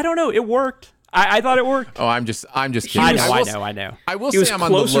was. I don't know. It worked. I thought it worked. Oh, I'm just kidding. I know. I will say I'm on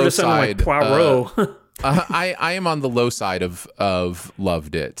the low side. Like Poirot. I am on the low side of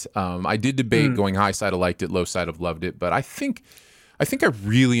loved it. I did debate going high side of liked it, low side of loved it, but I think I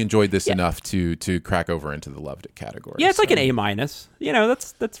really enjoyed this enough to crack over into the loved it category. Yeah, it's like an A-.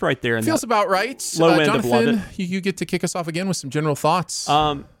 That's right there. Feels about right. Low end of Jonathan, loved it. You get to kick us off again with some general thoughts.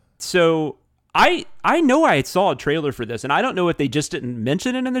 So I know I saw a trailer for this, and I don't know if they just didn't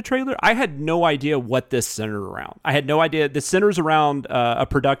mention it in the trailer. I had no idea what this centered around. I had no idea. This centers around a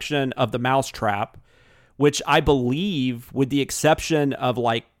production of The Mousetrap, which I believe, with the exception of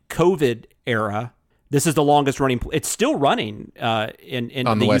like COVID era, this is the longest running. It's still running in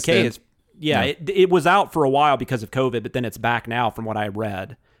on the West UK. End. It was out for a while because of COVID, but then it's back now from what I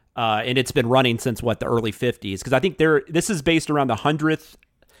read. And it's been running since the early 50s. Because I think this is based around the 100th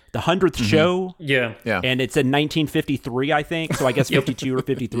show. Yeah. And it's in 1953, I think. So I guess 52 or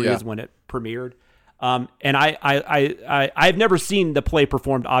 53 is when it premiered. And I've never seen the play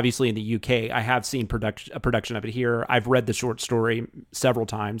performed, obviously, in the UK. I have seen a production of it here. I've read the short story several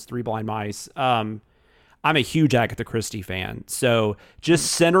times, Three Blind Mice. I'm a huge Agatha Christie fan. So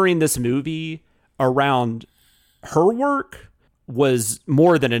just centering this movie around her work was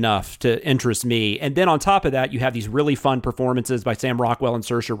more than enough to interest me. And then on top of that, you have these really fun performances by Sam Rockwell and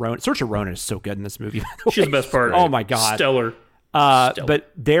Saoirse Ronan. Saoirse Ronan is so good in this movie. She's the best part. Oh my God. Stellar.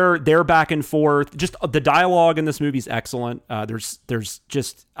 But they're back and forth. Just the dialogue in this movie is excellent. There's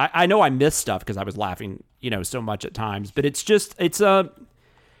just I know I missed stuff because I was laughing, so much at times. But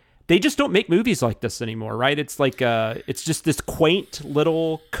they just don't make movies like this anymore, right? It's like it's just this quaint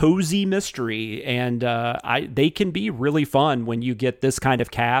little cozy mystery, and they can be really fun when you get this kind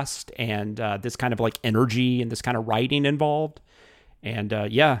of cast and this kind of like energy and this kind of writing involved. And I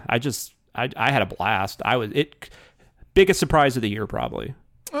had a blast. Biggest surprise of the year, probably.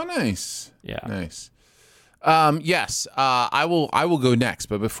 Oh, nice. Yeah, nice. Yes, I will go next,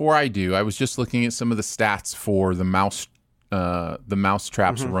 but before I do, I was just looking at some of the stats for the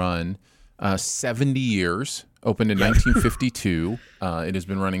Mousetrap's run. 70 years, opened in 1952. It has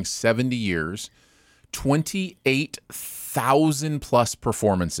been running 70 years. 28,000 plus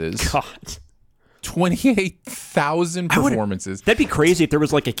performances. God. 28,000 performances. That'd be crazy if there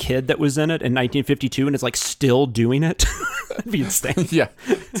was like a kid that was in it in 1952 and is like still doing it. That'd be insane. Yeah.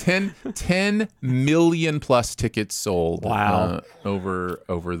 10 million plus tickets sold. Wow.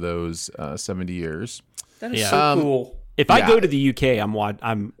 Over those 70 years. That is so cool. If I go to the UK,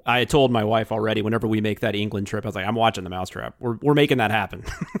 I told my wife already, whenever we make that England trip, I was like, I'm watching The Mousetrap. We're making that happen.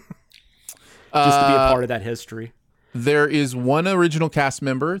 Just to be a part of that history. There is one original cast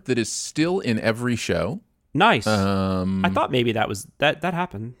member that is still in every show. Nice. I thought maybe that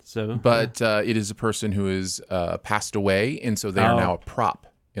happened. So, but it is a person who is passed away, and so they are now a prop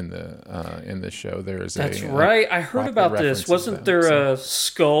in the show. That's right. I heard about this. Wasn't there a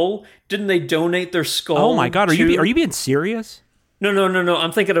skull? Didn't they donate their skull? Oh my God! Are you being serious? No.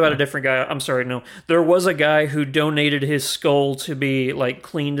 I'm thinking about a different guy. I'm sorry. No, there was a guy who donated his skull to be like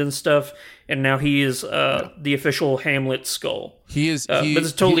cleaned and stuff, and now he is the official Hamlet skull. He is, but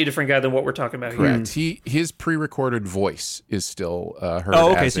it's a totally different guy than what we're talking about correct. here. His pre-recorded voice is still heard.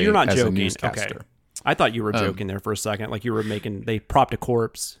 Oh, okay. As so you're not joking. A newscaster. Okay. I thought you were joking there for a second, like you were they propped a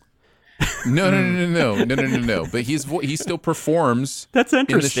corpse. No. But he still performs. That's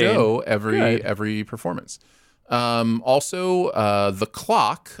interesting. In the show every performance. Also, the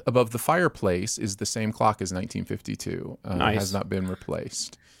clock above the fireplace is the same clock as 1952. Nice. It has not been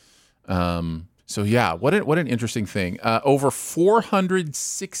replaced. So yeah, what an interesting thing. Over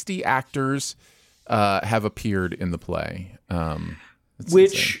 460 actors have appeared in the play.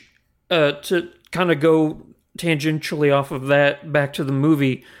 Which, to kind of go tangentially off of that back to the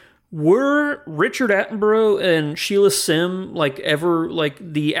movie, Were Richard Attenborough and Sheila Sim ever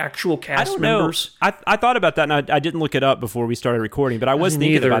the actual cast members? I thought about that, and I didn't look it up before we started recording, but I was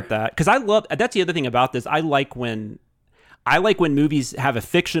thinking about that because that's the other thing about this. I like when movies have a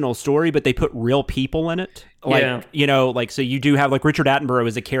fictional story, but they put real people in it. So you do have Richard Attenborough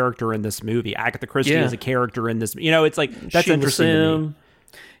as a character in this movie. Agatha Christie is a character in this. It's that's Sheila interesting to me.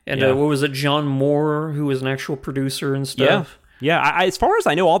 And what was it? John Moore, who was an actual producer and stuff. Yeah. I as far as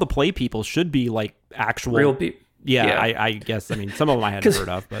I know, all the play people should be actual real people. Yeah, I guess. I mean, some of them I hadn't heard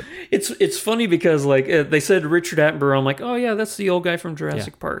of, but it's funny because they said Richard Attenborough. I'm like, oh yeah, that's the old guy from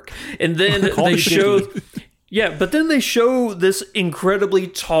Jurassic Park. And then they showed. Yeah, but then they show this incredibly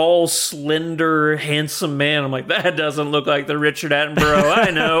tall, slender, handsome man. I'm like, that doesn't look like the Richard Attenborough I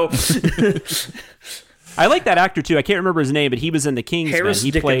know. I like that actor too. I can't remember his name, but he was in The Kingsman. Harris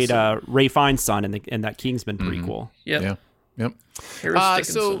he Dickinson. played Ray Fiennes' son in that Kingsman prequel. Yep.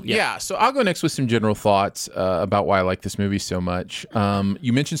 So I'll go next with some general thoughts about why I like this movie so much.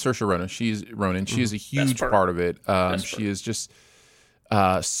 You mentioned Saoirse Ronan. She is a huge part of it. She is just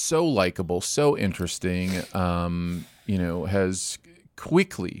so likable, so interesting. Has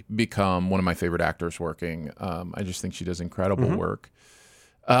quickly become one of my favorite actors working. I just think she does incredible work.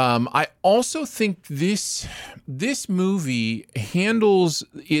 I also think this movie handles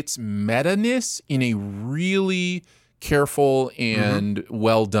its meta-ness in a really careful and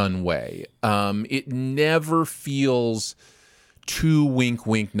well done way. It never feels too wink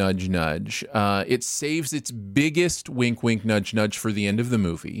wink nudge nudge. It saves its biggest wink wink nudge nudge for the end of the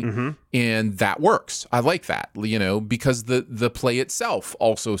movie, and that works. I like that, because the play itself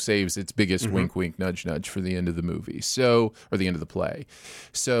also saves its biggest wink wink nudge nudge for the end of the movie. Or the end of the play.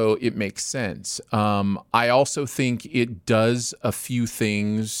 So it makes sense. I also think it does a few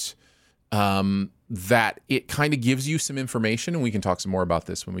things that it kind of gives you some information, and we can talk some more about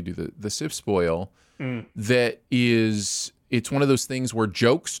this when we do the Sif spoil. That is. It's one of those things where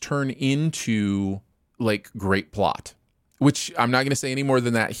jokes turn into great plot, which I'm not going to say any more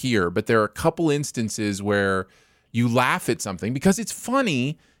than that here, but there are a couple instances where you laugh at something because it's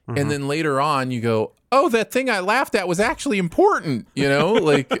funny. And then later on you go, oh, that thing I laughed at was actually important,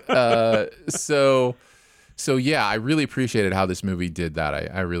 so yeah, I really appreciated how this movie did that.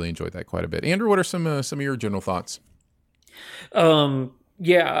 I really enjoyed that quite a bit. Andrew, what are some of your general thoughts? I'm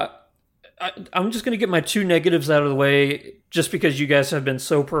just going to get my two negatives out of the way just because you guys have been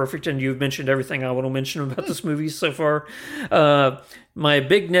so perfect and you've mentioned everything I want to mention about this movie so far. My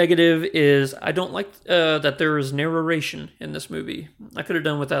big negative is I don't like that there is narration in this movie. I could have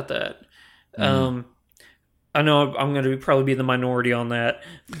done without that. I know I'm going to probably be the minority on that,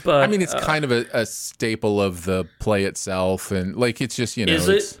 but... I mean, it's kind of a staple of the play itself, and it's just, Is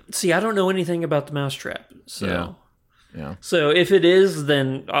it? See, I don't know anything about the Mousetrap, so... Yeah. So if it is,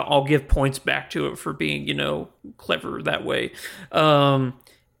 then I'll give points back to it for being, clever that way. And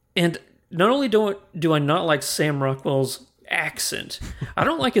not only do I not like Sam Rockwell's accent, I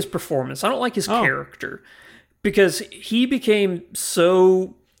don't like his performance. I don't like his character because he became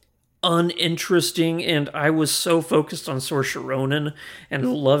so uninteresting, and I was so focused on Saoirse Ronan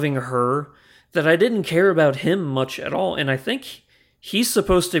and loving her that I didn't care about him much at all. And I think he's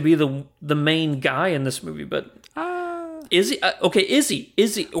supposed to be the main guy in this movie, but... Is he?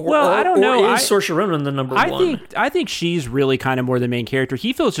 Is he? I don't know. Is Saoirse Ronan the number one? I think she's really kind of more the main character.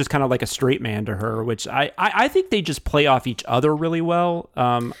 He feels just kind of like a straight man to her, which I think they just play off each other really well.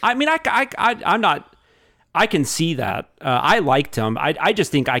 I mean, I'm not. I can see that. I liked him. I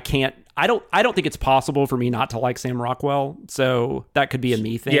just think I can't. I don't think it's possible for me not to like Sam Rockwell. So that could be a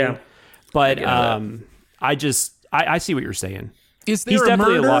me thing. Yeah. But I see what you're saying. Is there a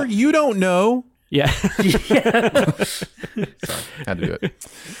murder? You don't know. Yeah. Sorry, had to do it.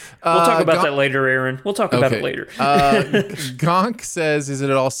 We'll talk about that later, Aaron. We'll talk about it later. Gonk says, is it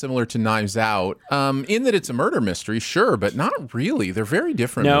at all similar to Knives Out? In that it's a murder mystery, sure, but not really. They're very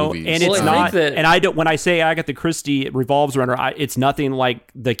different movies. And it's not. And I don't. When I say Agatha Christie revolves around her, it's nothing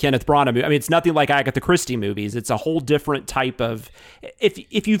like the Kenneth Branagh movie. I mean, it's nothing like Agatha Christie movies. It's a whole different type of.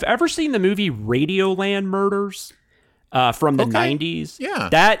 If you've ever seen the movie Radioland Murders from the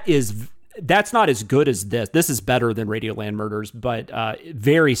 90s, that's not as good as this. This is better than Radioland Murders, but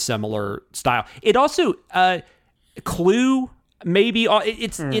very similar style. It also Clue, maybe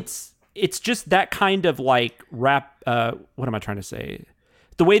it's just that kind of rap. What am I trying to say?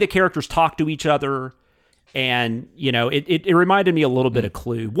 The way the characters talk to each other, and it reminded me a little bit of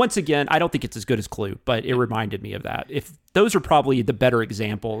Clue. Once again, I don't think it's as good as Clue, but it reminded me of that. If those are probably the better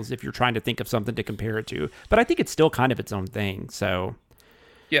examples if you're trying to think of something to compare it to, but I think it's still kind of its own thing. So.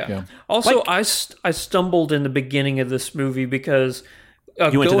 Yeah. Also, I stumbled in the beginning of this movie because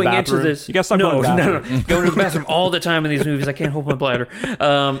You went to the going into bathroom? this, You gotta stop going to the bathroom. going to the bathroom all the time in these movies. I can't hold my bladder.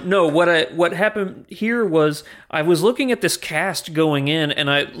 No, what happened here was I was looking at this cast going in, and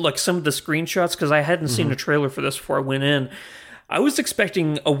I like some of the screenshots because I hadn't seen a trailer for this before I went in. I was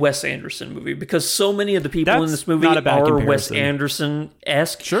expecting a Wes Anderson movie because so many of the people in this movie are Wes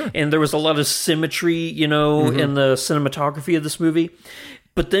Anderson-esque. Sure. And there was a lot of symmetry, in the cinematography of this movie.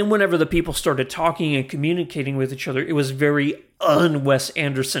 But then whenever the people started talking and communicating with each other, it was very un-Wes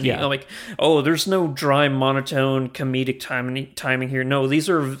Anderson. Yeah. Like, there's no dry, monotone, comedic timing here. No, these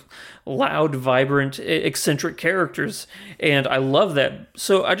are loud, vibrant, eccentric characters. And I love that.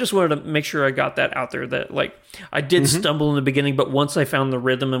 So I just wanted to make sure I got that out there, that like I did stumble in the beginning, but once I found the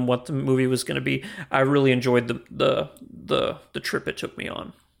rhythm and what the movie was going to be, I really enjoyed the trip it took me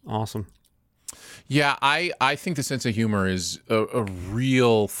on. Awesome. Yeah, I think the sense of humor is a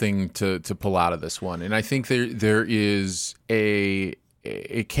real thing to pull out of this one. And I think there is a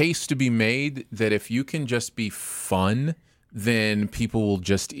case to be made that if you can just be fun, then people will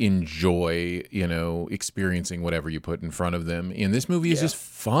just enjoy, experiencing whatever you put in front of them. And this movie is just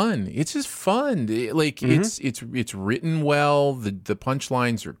fun. It's just fun. It's written well. The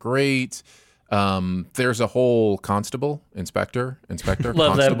punchlines are great. There's a whole inspector.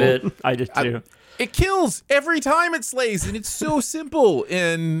 Love that bit. I did too. It kills every time it slays, and it's so simple.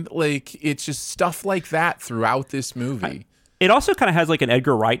 And like it's just stuff like that throughout this movie. It also kind of has like an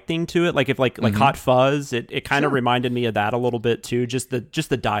Edgar Wright thing to it. Like if like Hot Fuzz, it kind of reminded me of that a little bit too. Just the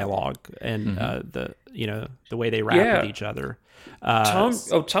dialogue and the way they rap with each other.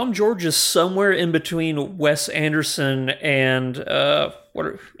 Tom George is somewhere in between Wes Anderson and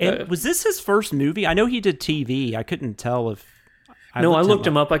was this his first movie? I know he did TV. I couldn't tell if. I looked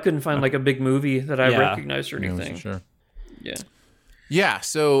him up. I couldn't find like a big movie that I recognized or anything. Sure. Yeah. Yeah,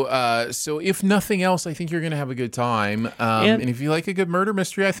 so if nothing else, I think you're going to have a good time. And if you like a good murder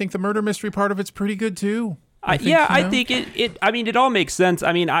mystery, I think the murder mystery part of it's pretty good too. I think it. I mean, it all makes sense.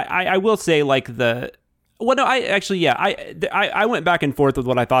 I mean, I will say like I went back and forth with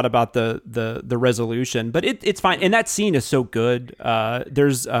what I thought about the resolution, but it's fine. And that scene is so good.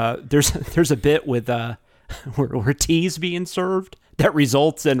 There's a bit with where tea's being served that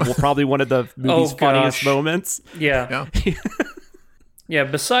results in probably one of the movie's funniest moments. Yeah. Yeah,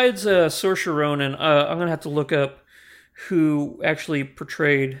 besides Saoirse Ronan, I'm going to have to look up who actually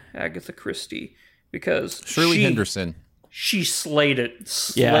portrayed Agatha Christie, because Shirley Henderson. She slayed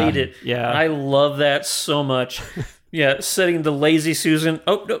it. Yeah. I love that so much. Yeah, setting the lazy Susan.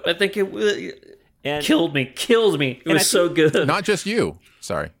 Oh, no, I think it killed me. It was so good. Not just you.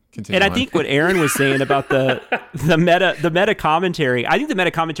 Sorry. Continue and on. I think what Aaron was saying about the meta commentary, I think the meta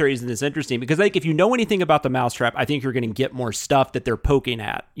commentary isn't this interesting because I think if you know anything about the Mousetrap, I think you're going to get more stuff that they're poking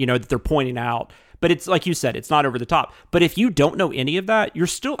at, that they're pointing out. But it's like you said, it's not over the top. But if you don't know any of that, you're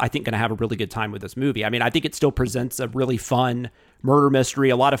still, I think, going to have a really good time with this movie. I mean, I think it still presents a really fun murder mystery,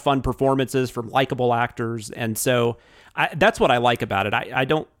 a lot of fun performances from likable actors. And so that's what I like about it. I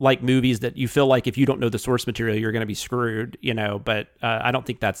don't like movies that you feel like if you don't know the source material, you're going to be screwed, but I don't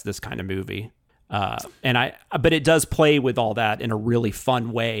think that's this kind of movie. But it does play with all that in a really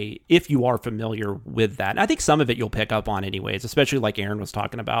fun way if you are familiar with that. And I think some of it you'll pick up on anyways, especially like Aaron was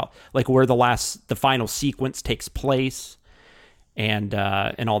talking about, like where the final sequence takes place and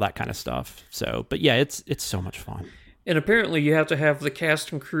all that kind of stuff. So, but yeah, it's so much fun. And apparently you have to have the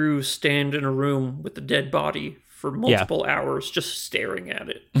cast and crew stand in a room with the dead body for multiple hours just staring at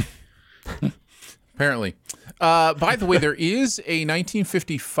it. Apparently. By the way, there is a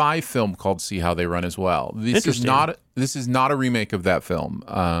 1955 film called See How They Run as well. This is not a remake of that film.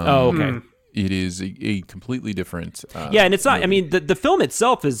 Okay. It is a completely different. And it's not. Movie. I mean, the film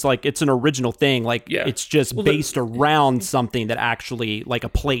itself is like it's an original thing. Like it's just based around something that actually, like a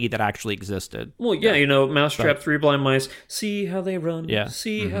play that actually existed. Well, Mousetrap, Three Blind Mice. See how they run. Yeah.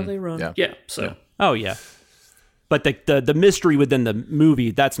 See how they run. Yeah. So. Yeah. Oh yeah. But the mystery within the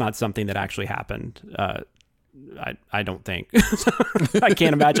movie, that's not something that actually happened. I don't think. I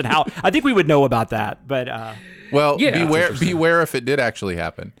can't imagine how. I think we would know about that, but beware if it did actually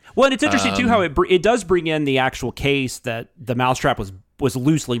happen. Well, and it's interesting too how it does bring in the actual case that the Mousetrap was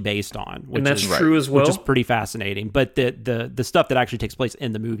loosely based on, and that's true as well, which is pretty fascinating. But the stuff that actually takes place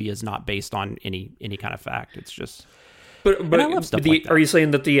in the movie is not based on any kind of fact. It's just. But I love stuff like that. Are you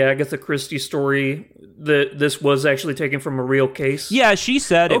saying that the Agatha Christie story, this was actually taken from a real case? Yeah, she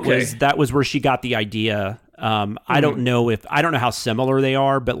said that was where she got the idea. I don't know how similar they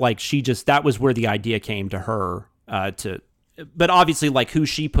are, but like that was where the idea came to her but obviously like who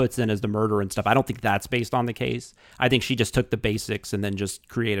she puts in as the murderer and stuff, I don't think that's based on the case. I think she just took the basics and then just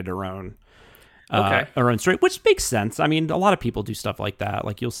created her own. our own story, which makes sense. I mean, a lot of people do stuff like that.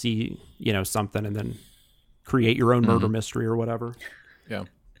 Like you'll see, something and then create your own murder mystery or whatever. Yeah.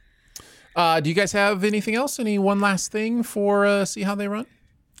 Do you guys have anything else? Any one last thing for See How They Run?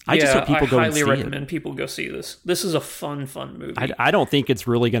 I just hope people go and see it. I highly recommend people go see this. This is a fun movie. I don't think it's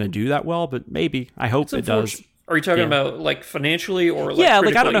really going to do that well, but maybe. I hope it does. Are you talking about like financially or like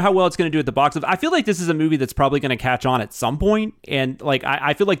critically? I don't know how well it's going to do at the box office. I feel like this is a movie that's probably going to catch on at some point, and like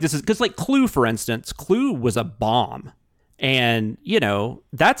I feel like this is because like Clue, for instance, Clue was a bomb, and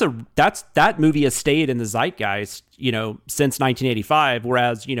that movie has stayed in the zeitgeist, since 1985,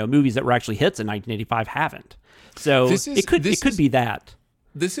 whereas movies that were actually hits in 1985 haven't. So it could be that.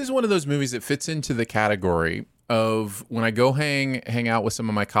 This is one of those movies that fits into the category of when I go hang out with some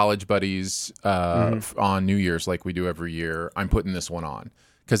of my college buddies on New Year's, like we do every year, I'm putting this one on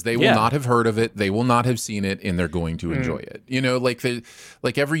because they will not have heard of it, they will not have seen it, and they're going to enjoy it.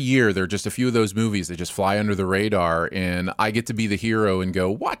 Like every year there are just a few of those movies that just fly under the radar, and I get to be the hero and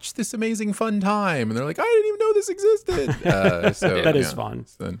go watch this amazing fun time, and they're like, I didn't even know this existed. So that is fun.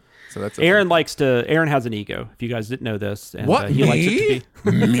 So that's Aaron has an ego. If you guys didn't know this, and what he likes it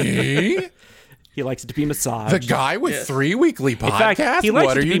to be me. He likes it to be massaged. The guy with 3 weekly podcasts? In fact, he likes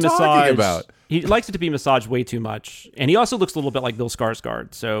what it are to you be talking massaged. about? He likes it to be massaged way too much. And he also looks a little bit like Bill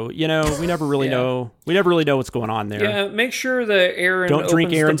Skarsgård. So, we never really know. We never really know what's going on there. Yeah, make sure that Aaron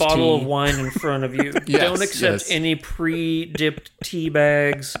opens the bottle of wine in front of you. Don't accept any pre-dipped tea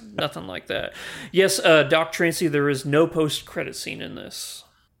bags, nothing like that. Yes, Doc Tracy, there is no post-credit scene in this.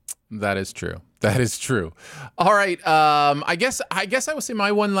 That is true. All right. I guess I will say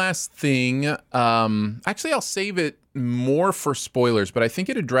my one last thing. Actually, I'll save it more for spoilers, but I think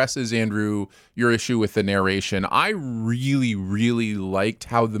it addresses, Andrew, your issue with the narration. I really, really liked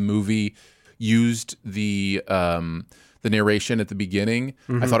how the movie used the narration at the beginning.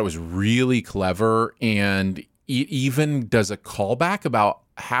 I thought it was really clever, and it even does a callback about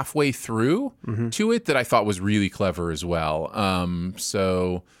halfway through to it that I thought was really clever as well.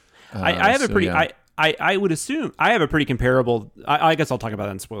 I have a pretty. Yeah. I would assume I have a pretty comparable. I guess I'll talk about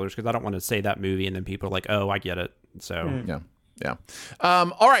that in spoilers because I don't want to say that movie and then people are like, "Oh, I get it." So yeah.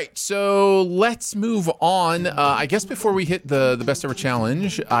 All right, so let's move on. I guess before we hit the best ever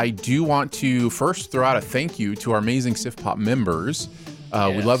challenge, I do want to first throw out a thank you to our amazing Sif Pop members.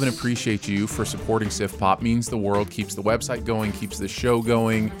 We love and appreciate you for supporting Sif Pop. Means the world. Keeps the website going. Keeps the show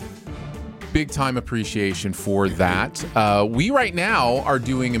going. Big time appreciation for that. We right now are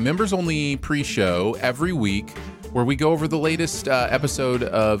doing a members only pre-show every week where we go over the latest episode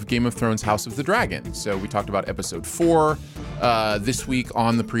of Game of Thrones House of the Dragon. So we talked about episode 4 this week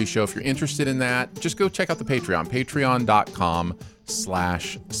on the pre-show. If you're interested in that, just go check out the Patreon,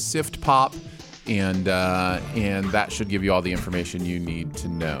 patreon.com/siftpop. And that should give you all the information you need to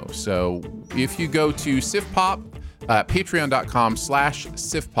know. So if you go to SifPop,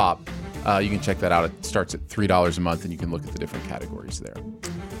 patreon.com/SifPop, you can check that out. It starts at $3 a month, and you can look at the different categories there.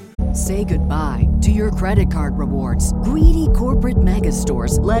 Say goodbye to your credit card rewards. Greedy corporate mega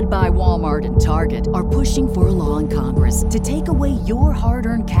stores, led by Walmart and Target, are pushing for a law in Congress to take away your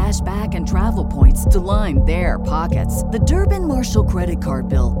hard-earned cash back and travel points to line their pockets. The Durbin-Marshall credit card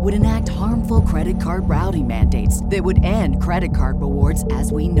bill would enact harmful credit card routing mandates that would end credit card rewards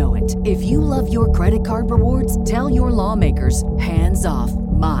as we know it. If you love your credit card rewards, tell your lawmakers, hands off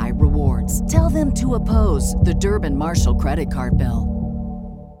my rewards. Tell them to oppose the Durbin-Marshall credit card bill.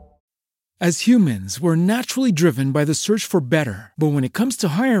 As humans, we're naturally driven by the search for better. But when it comes to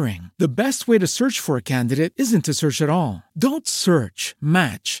hiring, the best way to search for a candidate isn't to search at all. Don't search,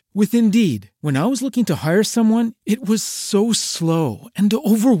 match with Indeed. When I was looking to hire someone, it was so slow and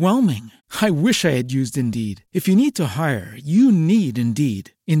overwhelming. I wish I had used Indeed. If you need to hire, you need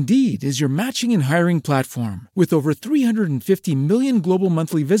Indeed. Indeed is your matching and hiring platform with over 350 million global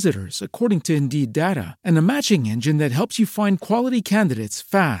monthly visitors, according to Indeed data, and a matching engine that helps you find quality candidates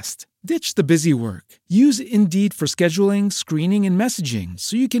fast. Ditch the busy work. Use Indeed for scheduling, screening, and messaging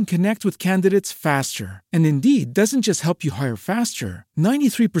so you can connect with candidates faster. And Indeed doesn't just help you hire faster.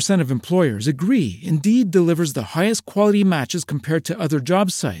 93% of employers agree Indeed delivers the highest quality matches compared to other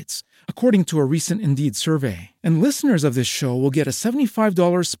job sites, according to a recent Indeed survey. And listeners of this show will get a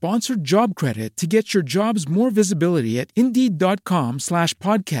 $75 sponsored job credit to get your jobs more visibility at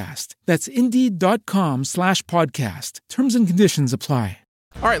Indeed.com/podcast. That's Indeed.com/podcast. Terms and conditions apply.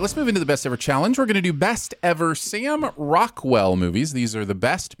 All right, let's move into the best ever challenge. We're going to do best ever Sam Rockwell movies. These are the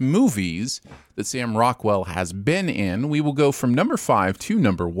best movies that Sam Rockwell has been in. We will go from number 5 to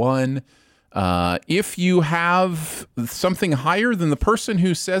number 1. If you have something higher than the person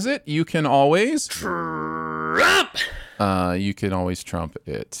who says it, you can always Trump. you can always trump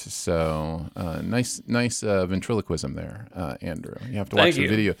it. So nice ventriloquism there, Andrew. You have to watch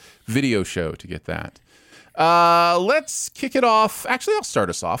the video show to get that. Let's kick it off. Actually, I'll start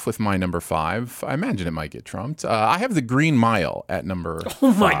us off with my number 5. I imagine it might get trumped. I have The Green Mile at number 5.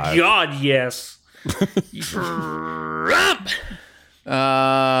 Oh my God, yes. Trump!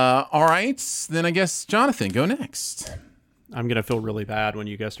 All right, then I guess Jonathan, go next. I'm gonna feel really bad when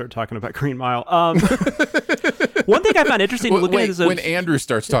you guys start talking about Green Mile. One thing I found interesting looking at this when Andrew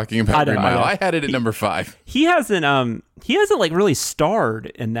starts talking about Green Mile, I had it at number 5. He hasn't like really starred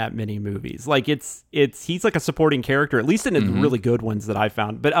in that many movies. Like he's like a supporting character, at least in the really good ones that I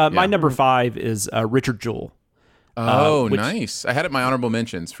found. But my number 5 is Richard Jewell. Nice. I had it in my honorable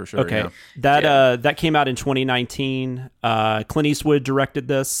mentions for sure. Okay, yeah. That came out in 2019. Clint Eastwood directed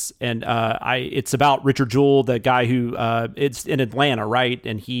this, and it's about Richard Jewell, the guy who it's in Atlanta, right?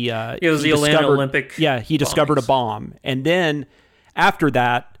 And it was the Atlanta Olympic. Yeah, he discovered a bomb, and then after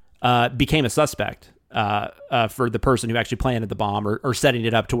that, became a suspect for the person who actually planted the bomb or setting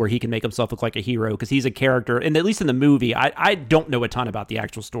it up to where he can make himself look like a hero because he's a character. And at least in the movie, I don't know a ton about the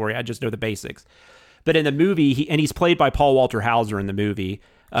actual story. I just know the basics. But in the movie, he's played by Paul Walter Hauser in the movie,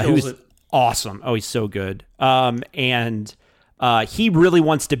 who's awesome. Oh, he's so good. And he really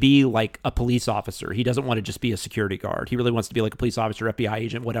wants to be like a police officer. He doesn't want to just be a security guard. He really wants to be like a police officer, FBI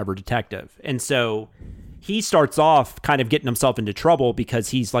agent, whatever, detective. And so he starts off kind of getting himself into trouble because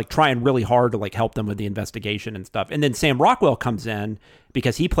he's like trying really hard to like help them with the investigation and stuff. And then Sam Rockwell comes in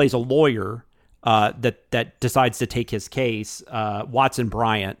because he plays a lawyer that decides to take his case, Watson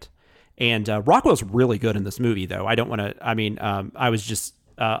Bryant. And Rockwell's really good in this movie, though. I don't want to. I mean, I just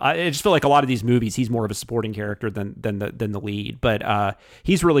feel like a lot of these movies, he's more of a supporting character than the lead. But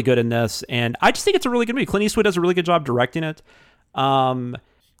he's really good in this, and I just think it's a really good movie. Clint Eastwood does a really good job directing it.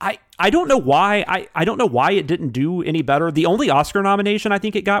 I don't know why. I don't know why it didn't do any better. The only Oscar nomination I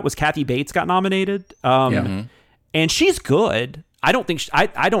think it got was Kathy Bates got nominated. And she's good. I don't think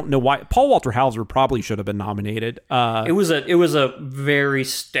I don't know why Paul Walter Hauser probably should have been nominated. It was a very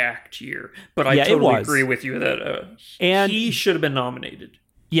stacked year, but I totally agree with you that he should have been nominated.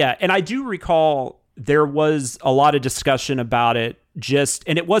 Yeah, and I do recall there was a lot of discussion about it.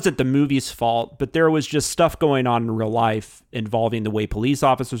 And it wasn't the movie's fault, but there was just stuff going on in real life involving the way police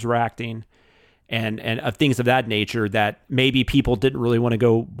officers were acting. And things of that nature that maybe people didn't really want to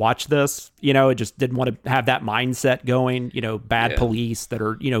go watch this, it just didn't want to have that mindset going, bad police that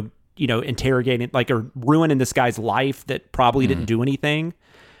are, interrogating, like, are ruining this guy's life that probably didn't do anything.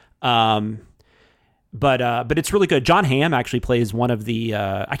 But it's really good. John Hamm actually plays one of the,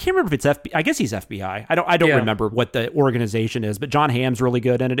 I can't remember if it's FBI. I guess he's FBI. I don't remember what the organization is, but John Hamm's really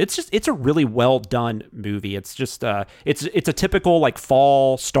good in it. It's a really well done movie. It's just, it's a typical like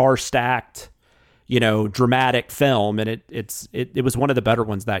fall star stacked, dramatic film, and it was one of the better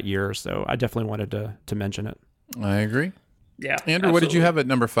ones that year. So I definitely wanted to mention it. I agree. Yeah, Andrew, absolutely. What did you have at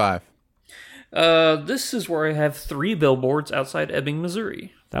number 5? This is where I have 3 billboards outside Ebbing,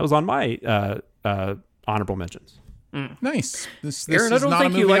 Missouri. That was on my honorable mentions. Nice. This Aaron, is I don't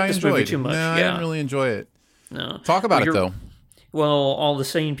think you like this movie too much. No, I didn't really enjoy it. No. Talk about it though. Well, all the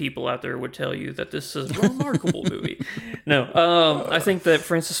sane people out there would tell you that this is a remarkable movie. No, I think that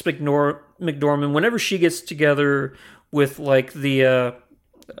Frances McDormand, whenever she gets together with like the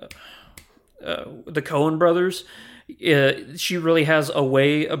Coen brothers, she really has a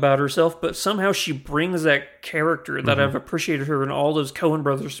way about herself, but somehow she brings that character that I've appreciated her in all those Coen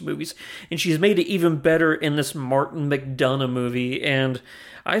brothers movies, and she's made it even better in this Martin McDonagh movie, and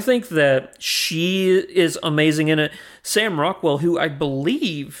I think that she is amazing in it. Sam Rockwell, who I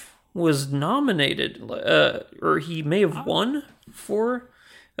believe was nominated, or he may have won for...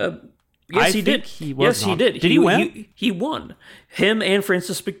 Yes, he did. He did. Did he win? He won. Him and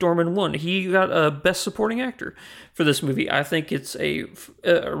Frances McDormand won. He got a Best Supporting Actor for this movie. I think it's a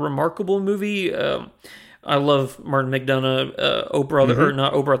remarkable movie. I love Martin McDonagh. Oh Brother, or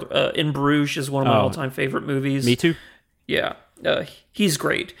not Oh Brother. In Bruges is one of my all-time favorite movies. Me too. Yeah, he's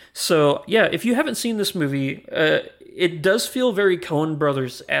great. So yeah, if you haven't seen this movie, it does feel very Coen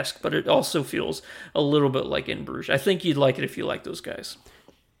Brothers-esque, but it also feels a little bit like In Bruges. I think you'd like it if you like those guys.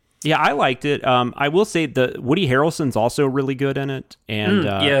 Yeah, I liked it. I will say that Woody Harrelson's also really good in it, and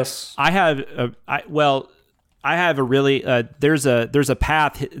yes, I have a really there's a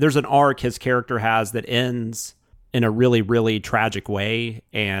path, there's an arc his character has that ends in a really, really tragic way,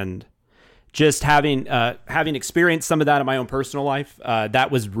 and just having experienced some of that in my own personal life,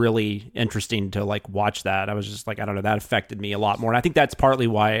 that was really interesting to like watch that. I was just like, I don't know, that affected me a lot more. And I think that's partly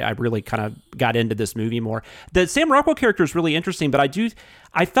why I really kind of got into this movie more. The Sam Rockwell character is really interesting, but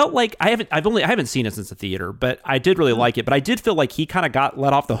I felt like I haven't seen it since the theater, but I did really like it. But I did feel like he kind of got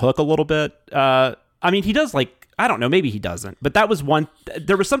let off the hook a little bit. I mean, he does like, I don't know, maybe he doesn't, but there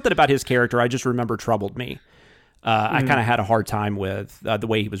was something about his character I just remember troubled me. I kind of had a hard time with the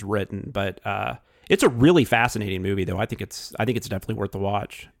way he was written, but it's a really fascinating movie, though. I think it's definitely worth the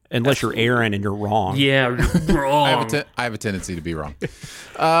watch, unless you're Aaron and you're wrong. Yeah, wrong. I have a tendency to be wrong.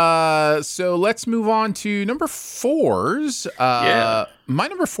 So let's move on to number 4s. My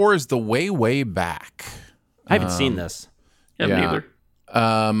number 4 is The Way, Way Back. I haven't seen this. Neither.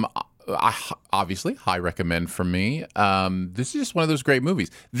 Obviously, high recommend from me. This is just one of those great movies.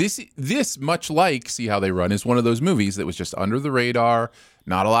 This much like See How They Run, is one of those movies that was just under the radar.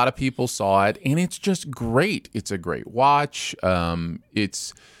 Not a lot of people saw it, and it's just great. It's a great watch.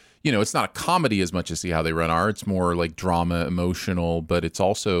 It's not a comedy as much as See How They Run are. It's more like drama, emotional, but it's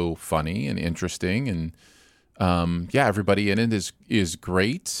also funny and interesting. And everybody in it is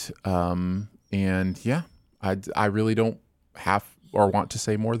great. I really don't have or want to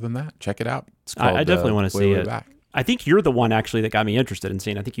say more than that. Check it out. It's called, I definitely want to see it. Back. I think you're the one actually that got me interested in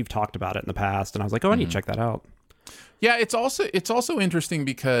seeing. I think you've talked about it in the past, and I was like, I need to check that out. Yeah, it's also interesting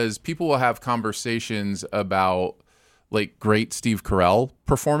because people will have conversations about like great Steve Carell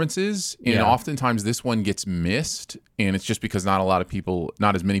performances, and oftentimes this one gets missed, and it's just because not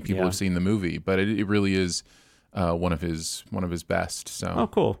as many people have seen the movie, but it really is one of his best. So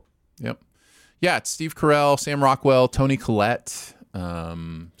cool. Yep. Yeah, it's Steve Carell, Sam Rockwell, Toni Collette.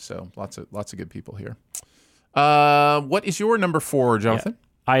 So lots of good people here. What is your number 4, Jonathan? Yeah.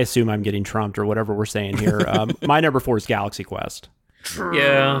 I assume I'm getting trumped or whatever we're saying here. My number 4 is Galaxy Quest.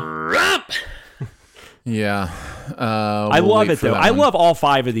 Yeah. Yeah. I love it though. I love all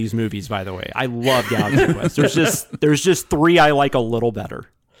 5 of these movies, by the way. I love Galaxy Quest. There's just 3 I like a little better.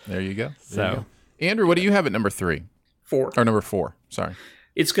 There you go. Andrew, what do you have at number 3? 4. Or number 4. Sorry.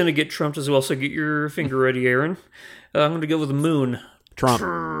 It's going to get trumped as well, so get your finger ready, Aaron. I'm going to go with the Moon. Trump.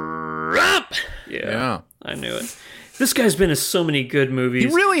 Yeah. I knew it. This guy's been in so many good movies.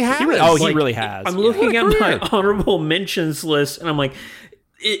 He really has. He really has. I'm looking at my honorable mentions list, and I'm like,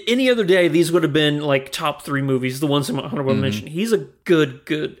 any other day, these would have been like top 3 movies, the ones in my honorable mention. He's a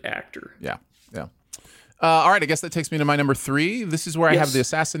good actor. Yeah. All right, I guess that takes me to my number 3. This is where I have The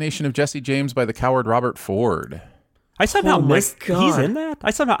Assassination of Jesse James by the coward Robert Ford. I somehow missed. He's in that.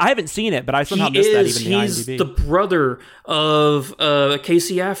 I haven't seen it, but I somehow missed that. Even he's the brother of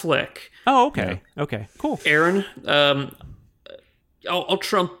Casey Affleck. Oh, okay. Okay, cool. Aaron, I'll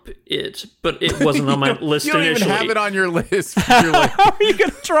trump it, but it wasn't on my list initially. You don't even have it on your list. How are you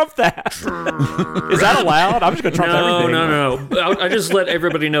going to trump that? Is that allowed? I'm just going to trump everything. No. I just let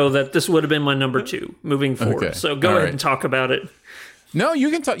everybody know that this would have been my number 2 moving forward. Okay. So go ahead and talk about it. No, you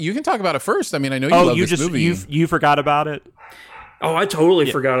can talk. You can talk about it first. I mean, I know you love this movie. You forgot about it? Oh, I totally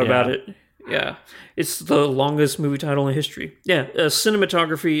forgot about it. Yeah, it's the longest movie title in history. Yeah,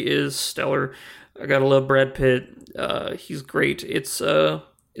 cinematography is stellar. I gotta love Brad Pitt. He's great. It's a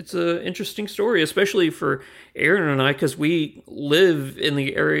interesting story, especially for Aaron and I, because we live in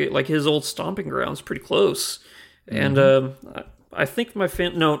the area, like his old stomping grounds, pretty close. And I think my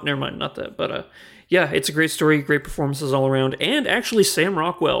no, never mind, not that, but yeah, it's a great story, great performances all around, and actually Sam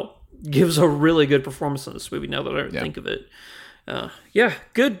Rockwell gives a really good performance in this movie. Now that I think of it.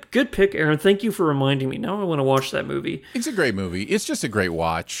 Good pick, Aaron. Thank you for reminding me. Now I want to watch that movie. It's a great movie. It's just a great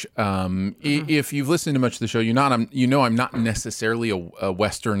watch. If you've listened to much of the show, I'm not necessarily a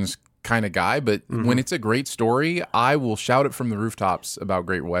Westerns kind of guy, but when it's a great story, I will shout it from the rooftops about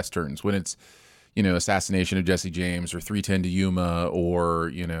great Westerns. When it's, Assassination of Jesse James or 3:10 to Yuma or,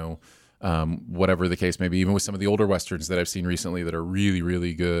 whatever the case may be, even with some of the older Westerns that I've seen recently that are really,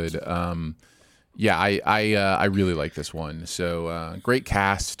 really good. I really like this one. So great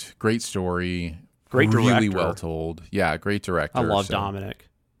cast, great story, great director. Really well told. Yeah, great director. I love Dominic.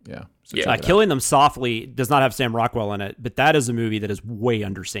 Yeah. So Killing Them Softly does not have Sam Rockwell in it, but that is a movie that is way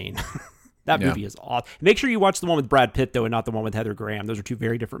underseen. That movie is awesome. Make sure you watch the one with Brad Pitt, though, and not the one with Heather Graham. Those are 2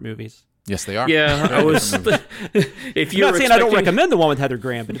 very different movies. Yes, they are. Yeah, I was. If you're not saying I don't recommend the one with Heather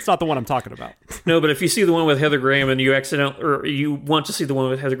Graham, but it's not the one I'm talking about. No, but if you see the one with Heather Graham and you you want to see the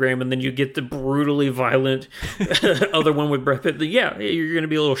one with Heather Graham, and then you get the brutally violent other one with Brad Pitt, you're going to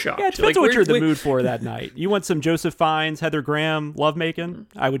be a little shocked. Yeah, it depends on what you're in the mood for that night. You want some Joseph Fiennes, Heather Graham, lovemaking?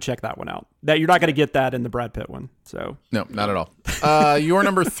 I would check that one out. That you're not going to get that in the Brad Pitt one. So no, not at all. Your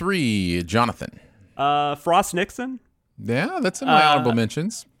number 3, Jonathan. Frost Nixon. Yeah, that's in my honorable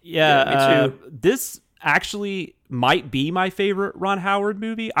mentions. Yeah, me too. This actually might be my favorite Ron Howard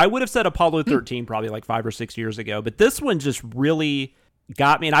movie. I would have said Apollo 13 probably like 5 or 6 years ago, but this one just really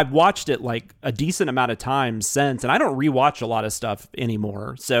got me, and I've watched it like a decent amount of times since, and I don't rewatch a lot of stuff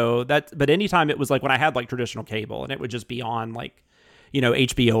anymore. So but anytime it was like when I had like traditional cable and it would just be on like,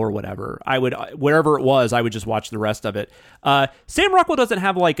 HBO or whatever, I would, wherever it was, I would just watch the rest of it. Sam Rockwell doesn't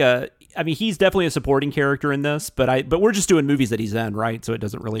have he's definitely a supporting character in this, but we're just doing movies that he's in, right? So it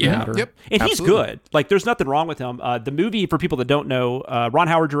doesn't really matter. Yep, and absolutely. He's good. Like, there's nothing wrong with him. The movie, for people that don't know, Ron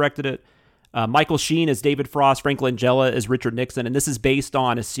Howard directed it. Michael Sheen is David Frost, Frank Langella is Richard Nixon, and this is based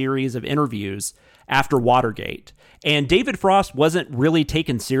on a series of interviews after Watergate. And David Frost wasn't really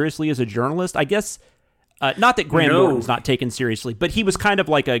taken seriously as a journalist, I guess. Not that Graham Norton's not taken seriously, but he was kind of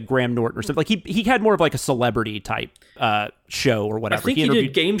like a Graham Norton or something. Like he had more of like a celebrity type show or whatever. I think he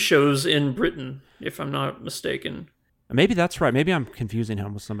did game shows in Britain, if I'm not mistaken. Maybe that's right. Maybe I'm confusing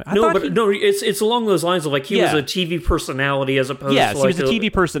him with somebody. It's along those lines of like he was a TV personality as opposed to like he was a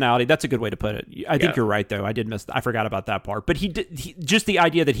TV personality. That's a good way to put it. I think you're right though. I forgot about that part. But just the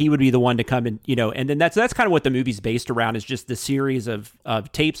idea that he would be the one to come and and then that's kind of what the movie's based around, is just the series of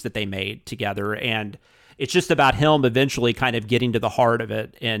tapes that they made together, and it's just about him eventually kind of getting to the heart of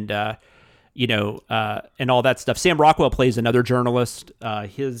it, and and all that stuff. Sam Rockwell plays another journalist.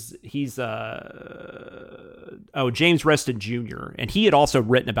 He's James Reston Jr., and he had also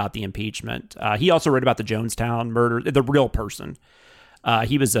written about the impeachment. He also wrote about the Jonestown murder, the real person.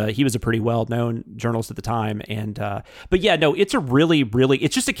 He was a pretty well-known journalist at the time, and but yeah, no, it's a really,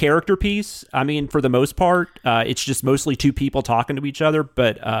 it's just a character piece. I mean, for the most part, it's just mostly two people talking to each other.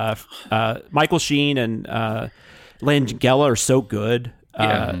 But Michael Sheen and Langella are so good.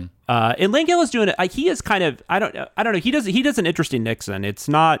 And Langella's doing it. He is kind of I don't know. He does an interesting Nixon. It's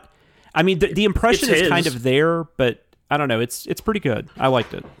not. I mean, the impression is kind of there, but I don't know. It's pretty good. I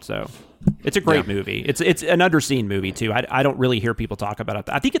liked it. So it's a great movie. It's an underseen movie too. I don't really hear people talk about it.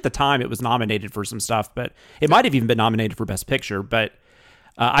 I think at the time it was nominated for some stuff, but it might have even been nominated for Best Picture. But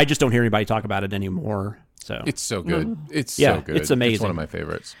I just don't hear anybody talk about it anymore. So it's so good. It's so good. It's amazing. It's one of my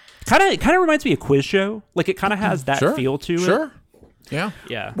favorites. Kind of reminds me of Quiz Show. Like it kind of has that feel to it. Sure. Yeah.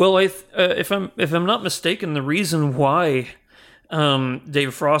 Yeah. Well, if I'm not mistaken, the reason why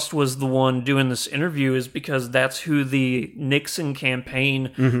David Frost was the one doing this interview is because that's who the Nixon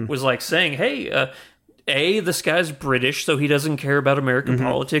campaign was like saying, hey, A, this guy's British, so he doesn't care about American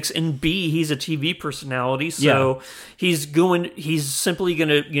politics, and B, he's a TV personality, so he's simply going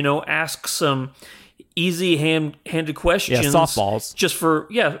to, ask some easy handed questions. Yeah, softballs.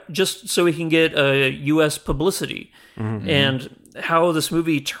 Just so he can get U.S. publicity. And how this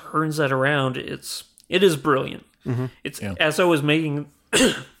movie turns that around, it is brilliant. As I was making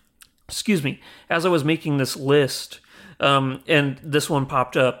as I was making this list, and this one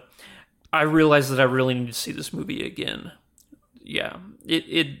popped up, I realized that I really need to see this movie again. Yeah,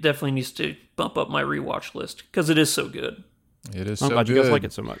 it definitely needs to bump up my rewatch list because it is so good. It is. I'm glad you guys like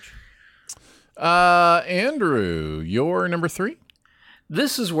it so much. Andrew, your number 3.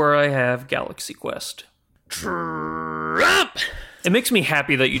 This is where I have Galaxy Quest. Trump. It makes me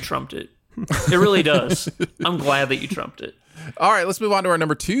happy that you trumped it. It really does. I'm glad that you trumped it. All right, let's move on to our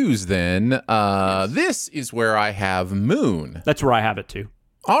number 2s then. This is where I have Moon. That's where I have it too.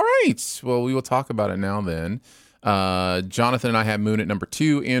 All right. Well, we will talk about it now then. Jonathan and I had Moon at number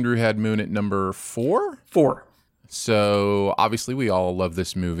 2. Andrew had Moon at number 4? 4. So obviously we all love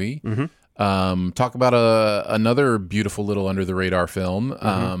this movie. Talk about another beautiful little under the radar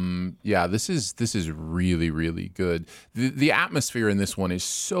film. This is really, really good. The atmosphere in this one is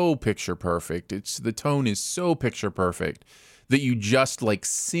so picture perfect. The tone is so picture perfect that you just like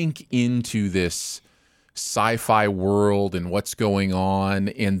sink into this sci-fi world and what's going on,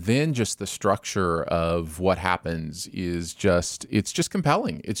 and then just the structure of what happens is it's just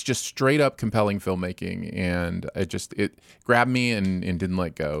compelling. It's just straight up compelling filmmaking, and it grabbed me and didn't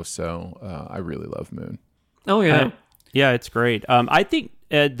let go. So I really love Moon. Oh yeah, it's great. I think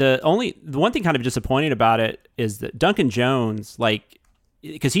the one thing kind of disappointing about it is that Duncan Jones, like,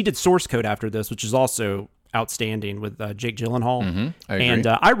 because he did Source Code after this, which is also outstanding with Jake Gyllenhaal. I agree. And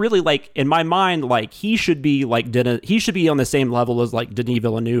I really like, in my mind, like he should be on the same level as like Denis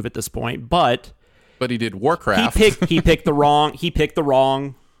Villeneuve at this point, but he did Warcraft. He picked the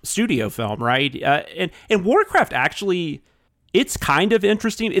wrong studio film, right? And Warcraft actually, it's kind of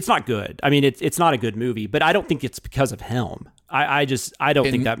interesting. It's not good. I mean, it's not a good movie, but I don't think it's because of him. I don't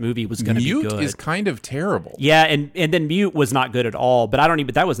think that movie was going to be good. Mute is kind of terrible. Yeah, and then Mute was not good at all. But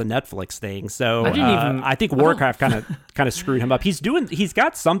that was a Netflix thing. So I think Warcraft kind of screwed him up. He's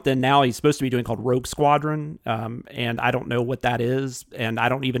got something now he's supposed to be doing called Rogue Squadron, and I don't know what that is, and I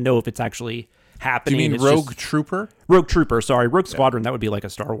don't even know if it's actually happening. Do you mean Rogue Trooper? Rogue Trooper, sorry. Rogue Squadron, that would be like a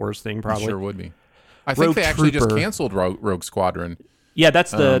Star Wars thing, probably. It sure would be. I think they actually just canceled Rogue Squadron. Yeah,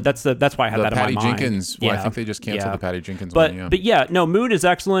 that's why I had that in my mind. Patty Jenkins. Well, I think they just canceled the Patty Jenkins one. Yeah. But yeah, no, Moon is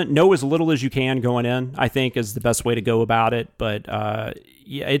excellent. Know as little as you can going in, I think, is the best way to go about it. But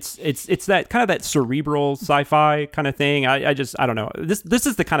yeah, it's that kind of that cerebral sci-fi kind of thing. I don't know. This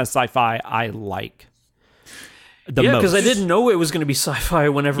is the kind of sci-fi I like. Because I didn't know it was going to be sci-fi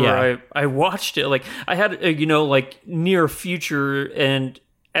whenever I watched it. Like I had like near future and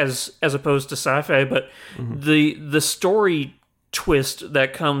as opposed to sci-fi, but the story twist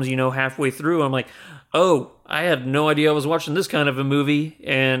that comes halfway through, I'm like, oh, I had no idea I was watching this kind of a movie,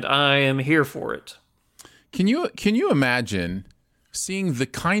 and I am here for it. Can you imagine seeing the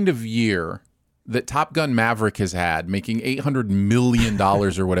kind of year that Top Gun Maverick has had, making $800 million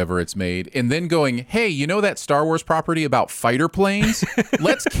or whatever it's made, and then going, hey, that Star Wars property about fighter planes?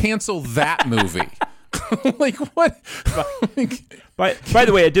 Let's cancel that movie. Like what? By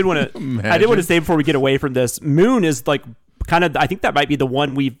the way, I did want to say before we get away from this, Moon is like kind of, I think that might be the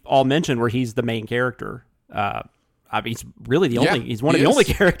one we've all mentioned where he's the main character. I mean, he's really he's one of the only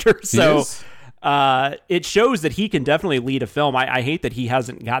characters. So it shows that he can definitely lead a film. I hate that he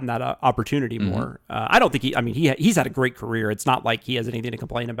hasn't gotten that opportunity more. I don't think he's had a great career. It's not like he has anything to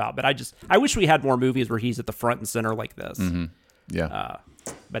complain about, but I wish we had more movies where he's at the front and center like this. Yeah.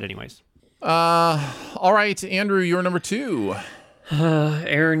 But anyways. All right, Andrew, you're number 2.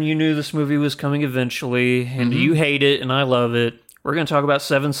 Aaron, you knew this movie was coming eventually, and you hate it, and I love it. We're going to talk about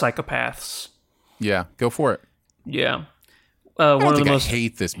 7 Psychopaths. Yeah, go for it. Yeah. I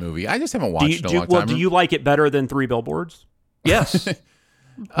hate this movie. I just haven't watched it in a long time. Well, do you like it better than 3 Billboards? Yes. No,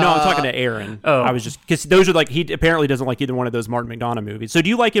 I'm talking to Aaron. Oh. I was just, because those are like, he apparently doesn't like either one of those Martin McDonagh movies. So do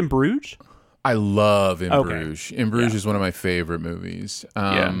you like In Bruges? I love In Bruges. In Bruges is one of my favorite movies.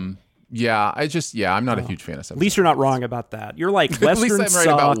 Yeah, I'm not a huge fan of stuff. At least you're not wrong about that. You're like, Westerns At least I'm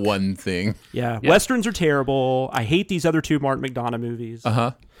right about one thing. Yeah, Westerns are terrible. I hate these other 2 Martin McDonagh movies.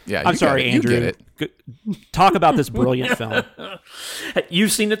 Yeah, I'm sorry, Andrew. You get it. Talk about this brilliant film.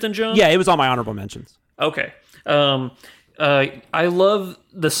 You've seen it then, John? Yeah, it was on my honorable mentions. Okay. I love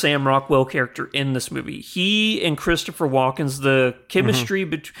the Sam Rockwell character in this movie. He and Christopher Walken's the chemistry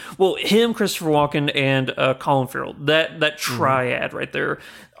between him, Christopher Walken, and Colin Farrell. That triad right there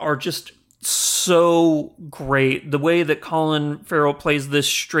are just so great. The way that Colin Farrell plays this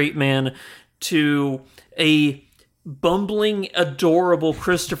straight man to a bumbling, adorable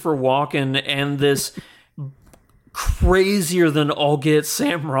Christopher Walken and this crazier than all get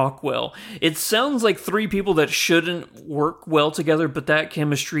Sam Rockwell. It sounds like 3 people that shouldn't work well together, but that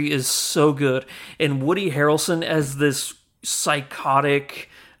chemistry is so good. And Woody Harrelson as this psychotic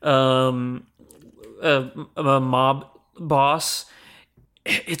mob boss,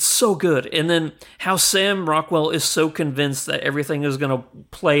 it's so good. And then how Sam Rockwell is so convinced that everything is going to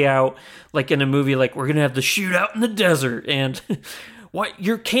play out like in a movie, like we're going to have the shootout in the desert, and what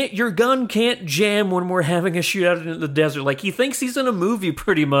your gun can't jam when we're having a shootout in the desert. Like he thinks he's in a movie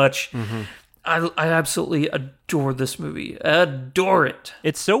pretty much. I absolutely adore this movie. Adore it.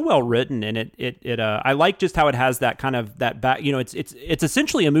 It's so well written, and it I like just how it has that kind of that back. It's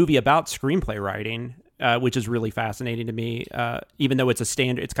essentially a movie about screenplay writing, which is really fascinating to me. Even though it's a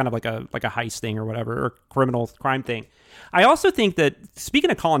standard, it's kind of like a heist thing or whatever, or criminal crime thing. I also think that,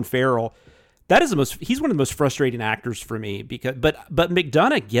 speaking of Colin Farrell, he's one of the most frustrating actors for me, but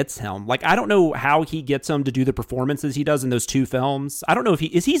McDonagh gets him. Like, I don't know how he gets him to do the performances he does in those 2 films. I don't know if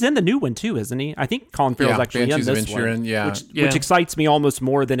he's in the new one too, isn't he? I think Colin Farrell's actually in this one, which excites me almost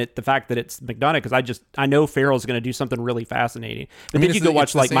more than the fact that it's McDonagh, because I know Farrell's going to do something really fascinating. But then you go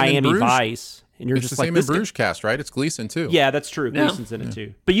watch like Miami Vice, and you're just like, it's the same in Bruges cast, right? It's Gleason too. Yeah, that's true. Gleason's in it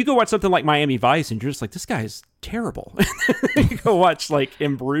too. But you go watch something like Miami Vice, and you're just like, this guy's terrible. You go watch like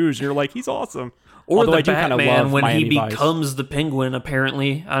In Bruges, and you're like, he's awesome. Or although the Batman when Miami he becomes Vice. The Penguin,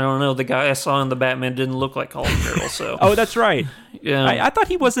 apparently. I don't know. The guy I saw in the Batman didn't look like Colin Farrell, so. Oh, that's right. Yeah. I thought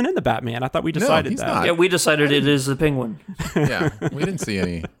he wasn't in the Batman. I thought we decided that. Not. Yeah, we decided it is the Penguin. Yeah, we didn't see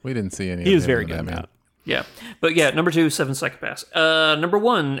any. He was very good in that. Yeah, but yeah, number 2, 7 Psychopaths. Number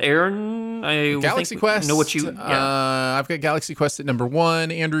 1, Aaron. Galaxy Quest. Know what you? Yeah. I've got Galaxy Quest at number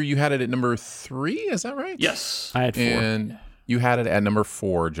 1. Andrew, you had it at number 3. Is that right? Yes, I had 4. And you had it at number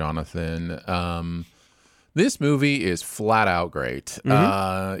 4, Jonathan. This movie is flat out great.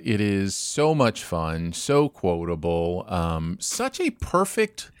 It is so much fun, so quotable, such a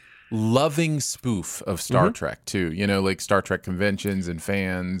perfect, loving spoof of Star Trek too. You know, like Star Trek conventions and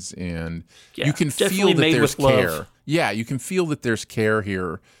fans, and you can feel that there's care. Love. Yeah, you can feel that there's care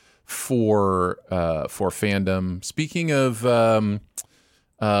here for fandom. Speaking of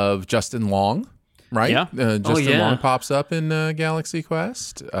Justin Long, right? Yeah. Justin Long pops up in Galaxy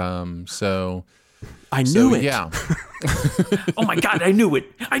Quest. So I knew it. Yeah. Oh my God, I knew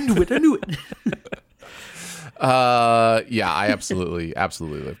it. I absolutely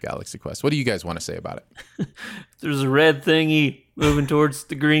love Galaxy Quest. What do you guys want to say about it? There's a red thingy moving towards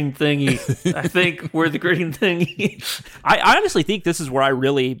the green thingy. I think we're the green thingy. I honestly think this is where I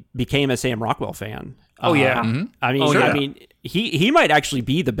really became a Sam Rockwell fan. Oh yeah. I mean, he might actually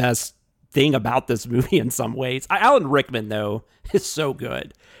be the best thing about this movie in some ways. Alan Rickman though is so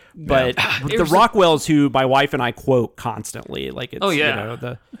good. But the Rockwells, who my wife and I quote constantly, like it's you know,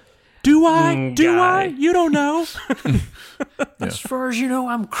 the do I? You don't know. As far as you know,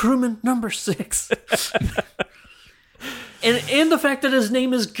 I'm crewman number 6. And the fact that his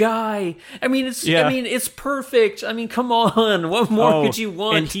name is Guy. I mean, it's perfect. I mean, come on. What more could you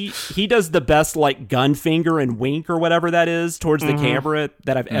want? And he does the best like gun finger and wink or whatever that is towards the camera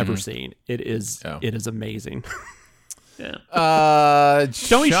that I've ever seen. It is amazing. Yeah.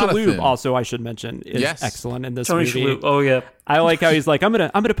 Tony Shalhoub also, I should mention, is excellent in this movie. Shalhoub. Oh yeah. I like how he's like, I'm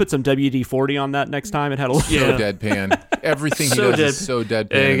gonna put some WD-40 on that next time. It had a little so deadpan. Everything he does is so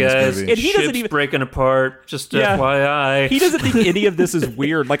deadpan. Hey guys, in this movie. And he doesn't even breaking apart. Just FYI, he doesn't think any of this is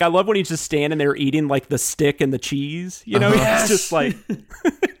weird. Like I love when he's just standing there eating like the stick and the cheese. You know, he's just like,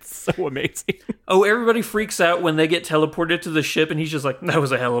 it's so amazing. Oh, everybody freaks out when they get teleported to the ship, and he's just like, that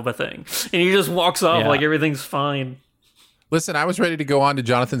was a hell of a thing, and he just walks off like everything's fine. Listen, I was ready to go on to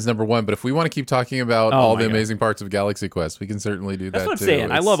Jonathan's number 1, but if we want to keep talking about all the amazing parts of Galaxy Quest, we can certainly do that. That's what I'm too. saying.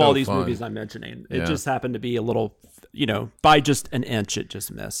 It's I love so all these fun. movies I'm mentioning. It just happened to be a little, by just an inch, it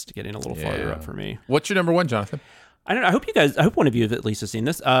just missed getting a little farther up for me. What's your number 1, Jonathan? I don't know. I hope one of you at least has seen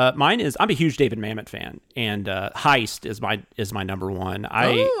this. Mine is, I'm a huge David Mamet fan, and Heist is my number 1.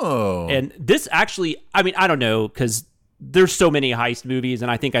 And this actually, I mean, I don't know, because there's so many heist movies,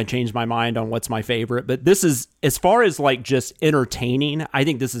 and I think I changed my mind on what's my favorite. But this is, as far as like just entertaining, I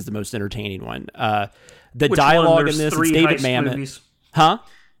think this is the most entertaining one. The dialogue in this, it's David Mamet. Movies. Huh?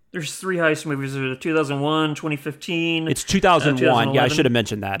 There's 3 heist movies. There's 2001, 2015. It's 2001. Yeah, I should have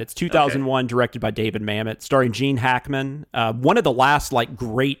mentioned that. It's 2001, directed by David Mamet, starring Gene Hackman. One of the last like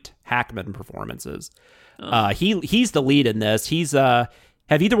great Hackman performances. He's the lead in this. He's have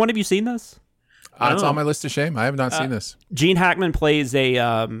either one of you seen this? It's on my list of shame. I have not seen this. Gene Hackman plays he's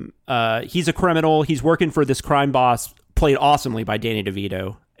a criminal. He's working for this crime boss, played awesomely by Danny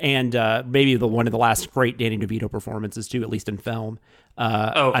DeVito. And maybe one of the last great Danny DeVito performances too, at least in film.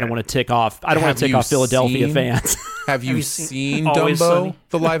 I don't want to tick off Philadelphia fans. Have you seen Dumbo,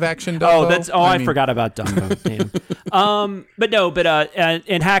 the live action Dumbo? I forgot about Dumbo. Damn.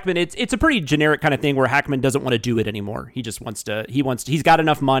 And Hackman, it's a pretty generic kind of thing where Hackman doesn't want to do it anymore. He just wants to. He's got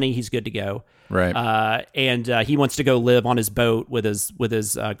enough money. He's good to go. Right. And he wants to go live on his boat with his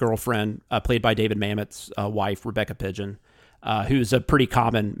girlfriend, played by David Mamet's wife, Rebecca Pidgeon. Who's a pretty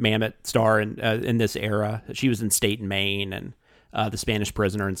common Mamet star in this era. She was in State and Maine and The Spanish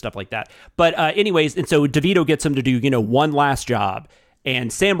Prisoner and stuff like that. But anyways, and so DeVito gets him to do, one last job.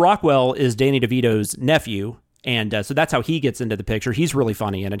 And Sam Rockwell is Danny DeVito's nephew. And so that's how he gets into the picture. He's really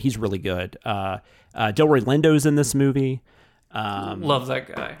funny in it. He's really good. Delroy Lindo's in this movie. Love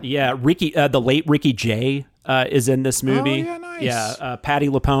that guy. Yeah, the late Ricky Jay is in this movie. Oh, yeah, nice. Yeah, Patty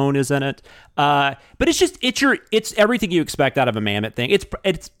LuPone is in it. But it's everything you expect out of a Mamet thing.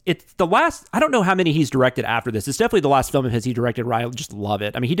 It's the last. I don't know how many he's directed after this. It's definitely the last film of his he directed where I just love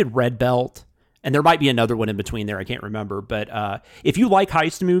it. I mean, he did Red Belt, and there might be another one in between there. I can't remember. But if you like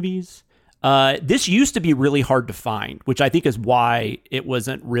heist movies, this used to be really hard to find, which I think is why it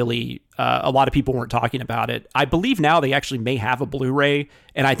wasn't really, a lot of people weren't talking about it. I believe now they actually may have a Blu-ray,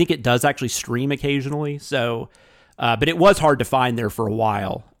 and I think it does actually stream occasionally. So, but it was hard to find there for a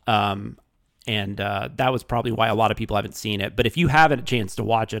while. And that was probably why a lot of people haven't seen it. But if you haven't a chance to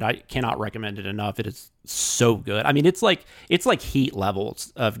watch it, I cannot recommend it enough. It is so good. I mean, it's like Heat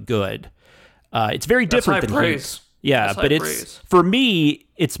levels of good. It's very different than Heat. Yeah, but for me,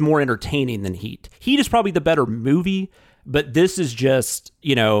 it's more entertaining than Heat. Heat is probably the better movie, but this is just,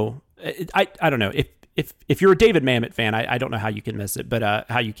 I don't know. If you're a David Mamet fan, I don't know how you can miss it, but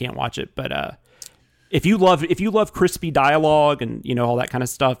how you can't watch it. But if you love crispy dialogue and all that kind of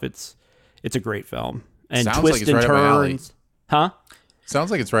stuff, it's a great film. And sounds twists like it's and right turns. Huh? Sounds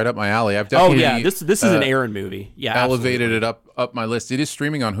like it's right up my alley. I've definitely this is an Aaron movie. Yeah, elevated it up my list. It is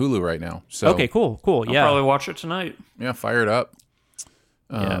streaming on Hulu right now. So okay, cool. I'll probably watch it tonight. Yeah, fire it up.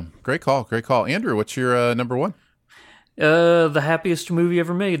 Great call. Andrew, what's your number one? The happiest movie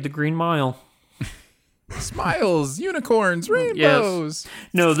ever made, The Green Mile. Smiles, unicorns, rainbows. Yes.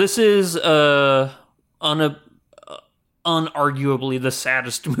 No, this is unarguably the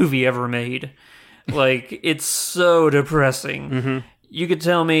saddest movie ever made. Like, it's so depressing. Mm-hmm. You could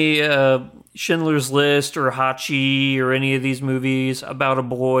tell me Schindler's List or Hachi or any of these movies about a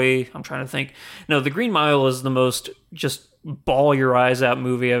boy. I'm trying to think. No, The Green Mile is the most just bawl your eyes out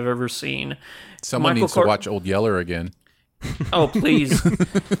movie I've ever seen. Someone needs to watch Old Yeller again. Oh, please.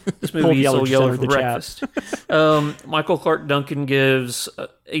 This movie is Old Yeller for breakfast. Michael Clark Duncan gives a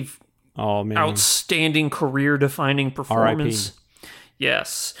outstanding career-defining performance.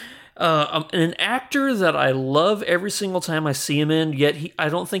 Yes. An actor that I love every single time I see him in, yet I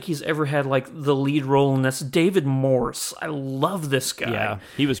don't think he's ever had like the lead role, and that's David Morse. I love this guy. Yeah,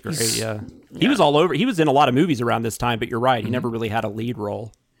 he was great. He was all over. He was in a lot of movies around this time, but you're right. He never really had a lead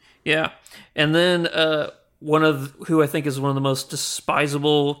role. Yeah. And then one of who I think is one of the most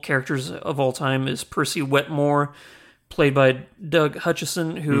despisable characters of all time is Percy Wetmore, played by Doug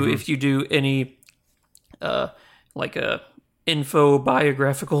Hutchison, who, if you do any info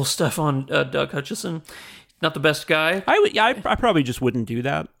biographical stuff on Doug Hutchison, not the best guy. I probably just wouldn't do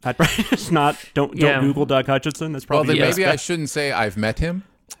that. I'd probably just don't Google Doug Hutchison. That's probably maybe I shouldn't say I've met him.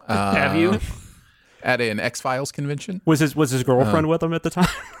 Have you? At an X-Files convention. Was his girlfriend with him at the time?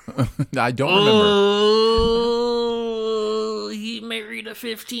 I don't remember. He married a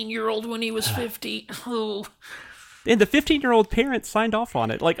 15-year-old when he was 50. Oh. And the 15-year-old parents signed off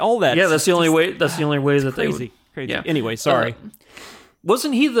on it. Like all that. Yeah, that's the only way. That's the only way that crazy, they would. Crazy. Yeah. Anyway, sorry.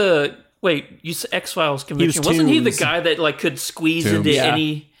 Wasn't he the you said X-Files convention? Wasn't he the guy that like could squeeze into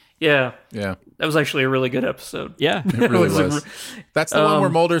any? Yeah. Yeah. That was actually a really good episode. Yeah, it really was. That's the one where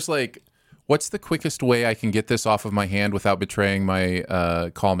Mulder's like, what's the quickest way I can get this off of my hand without betraying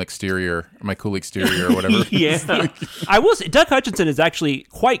my calm exterior, my cool exterior or whatever? Yeah. Doug Hutchison is actually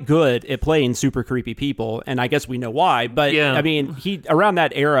quite good at playing super creepy people, and I guess we know why, but I mean, he around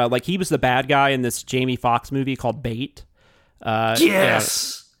that era, like he was the bad guy in this Jamie Foxx movie called Bait.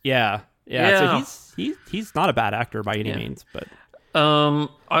 Yes. Yeah. So he's not a bad actor by any means, but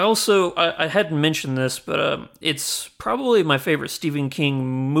I hadn't mentioned this, but it's probably my favorite Stephen King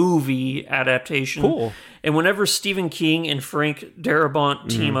movie adaptation. Cool. And whenever Stephen King and Frank Darabont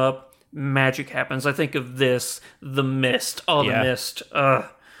team up, magic happens. I think of this, The Mist. The Mist.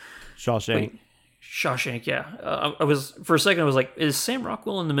 Shawshank. Shawshank, yeah. I was for a second. I was like, "Is Sam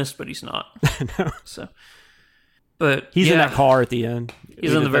Rockwell in The Mist?" But he's not. No. So, but he's in that car at the end.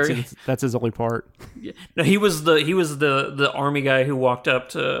 He's in the that's his only part. Yeah. No, he was the army guy who walked up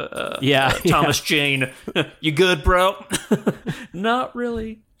to Thomas Jane. You good, bro? Not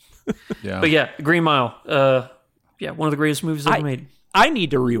really. Yeah. But yeah, Green Mile. One of the greatest movies ever made. I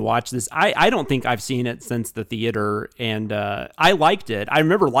need to rewatch this. I don't think I've seen it since the theater, and I liked it. I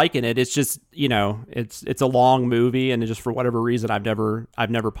remember liking it. It's just, it's a long movie, and just for whatever reason, I've never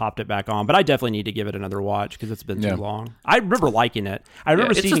popped it back on. But I definitely need to give it another watch because it's been too long. I remember liking it. I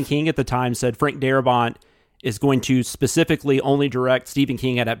remember Stephen King at the time said Frank Darabont is going to specifically only direct Stephen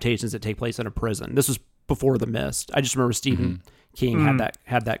King adaptations that take place in a prison. This was before The Mist. I just remember Stephen King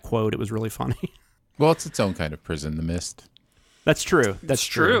had that quote. It was really funny. Well, it's its own kind of prison, The Mist. That's true. That's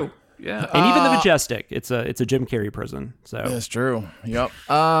true. Yeah. And even the Majestic, it's a Jim Carrey prison. So that's true. Yep.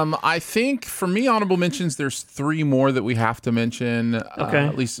 I think for me, honorable mentions, there's 3 more that we have to mention. Okay.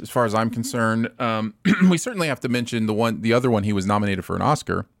 At least as far as I'm concerned. We certainly have to mention the other one he was nominated for an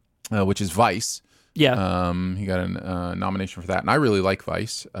Oscar, which is Vice. Yeah. He got a nomination for that, and I really like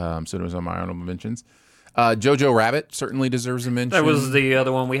Vice. So it was on my honorable mentions. Jojo Rabbit certainly deserves a mention. That was the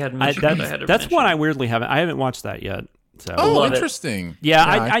other one we hadn't mentioned. That's one I weirdly haven't. I haven't watched that yet. So. Oh, interesting.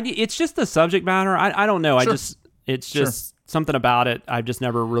 Yeah, it's just the subject matter. I don't know. Sure. It's just something about it. I've just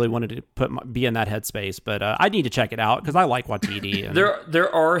never really wanted to be in that headspace. But I need to check it out because I like Waititi. And...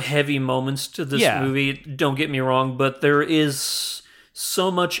 There are heavy moments to this movie. Don't get me wrong, but there is so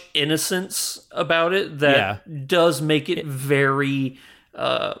much innocence about it that does make it very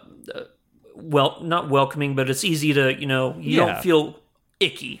not welcoming, but it's easy to you don't feel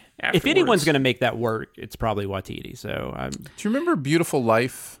icky. Afterwards. If anyone's going to make that work, it's probably Waititi. So, do you remember Beautiful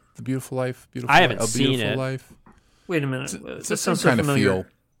Life? The Beautiful Life. I haven't seen it. Life. Wait a minute. It's the same kind of feel.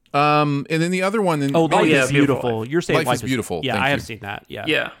 And then the other one. Life is Beautiful. You're saying Life is Beautiful. Yeah, Thank I have you. seen that. Yeah.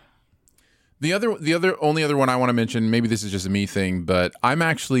 Yeah. The only other one I want to mention, maybe this is just a me thing, but I'm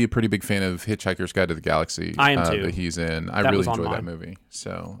actually a pretty big fan of Hitchhiker's Guide to the Galaxy. I am too. That he's in. I really enjoy that movie.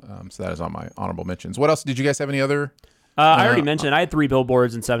 So that is on my honorable mentions. What else? Did you guys have any other? I already mentioned I had 3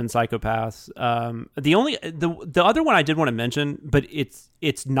 Billboards and 7 Psychopaths. The other one I did want to mention, but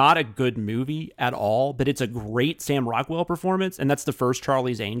it's not a good movie at all, but it's a great Sam Rockwell performance, and that's the first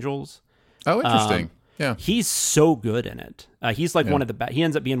Charlie's Angels. Oh, interesting. Yeah, he's so good in it. He's like one of the he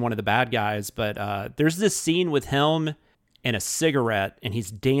ends up being one of the bad guys, but there's this scene with him and a cigarette, and he's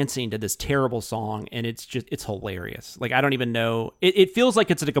dancing to this terrible song, and it's hilarious. Like, I don't even know. It feels like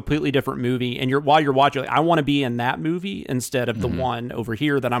it's a completely different movie, and while you're watching, like, I want to be in that movie instead of the one over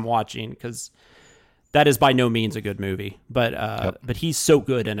here that I'm watching, because that is by no means a good movie. But he's so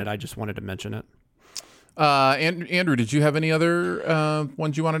good in it. I just wanted to mention it. Andrew, did you have any other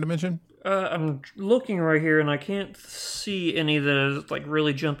ones you wanted to mention? I'm looking right here, and I can't see any that are like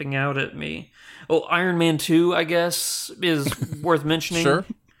really jumping out at me. Oh, Iron Man 2, I guess, is worth mentioning.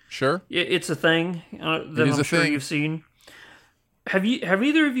 Sure. It's a thing that I'm sure you've seen. Have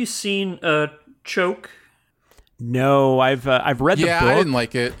either of you seen Choke? No, I've read the book. Yeah, I didn't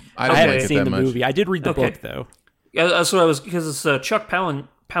like it. I haven't seen the movie. I did read the book though. That's what I was, because it's Chuck Palahniuk.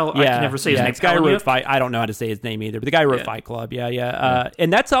 I can never say his name. This guy wrote Fight. I don't know how to say his name either, but the guy wrote Fight Club. Yeah.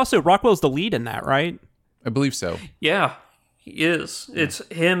 And that's also Rockwell's the lead in that, right? I believe so. Yeah, he is. It's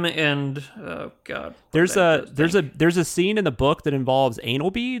him and God. There's a scene in the book that involves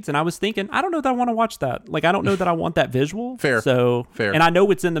anal beads, and I was thinking, I don't know that I want to watch that. Like, I don't know that I want that visual. Fair. And I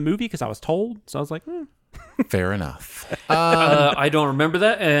know it's in the movie because I was told. So I was like, Fair enough. I don't remember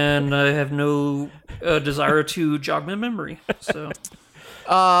that, and I have no desire to jog my memory. So.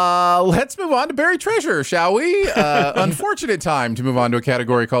 Let's move on to Buried Treasure, shall we? Unfortunate time to move on to a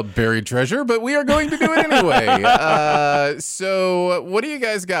category called Buried Treasure, but we are going to do it anyway. So what do you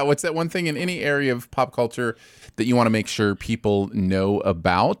guys got? What's that one thing in any area of pop culture that you want to make sure people know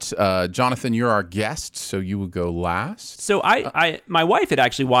about? Jonathan, you're our guest, so you will go last. So my wife had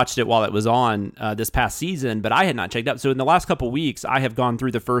actually watched it while it was on this past season, but I had not checked out. So in the last couple of weeks, I have gone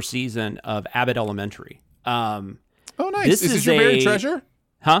through the first season of Abbott Elementary. Oh, nice. Is this your Buried Treasure?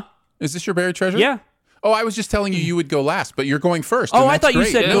 Huh? Is this your Buried Treasure? Yeah. Oh, I was just telling you would go last, but you're going first. Oh, I thought you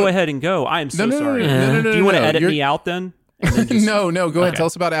said go ahead and go. I am so sorry. No, do you want to edit me out then? No. Go ahead. Tell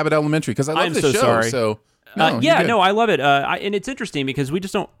us about Abbott Elementary, because I love the show. Sorry. So I love it. And it's interesting because we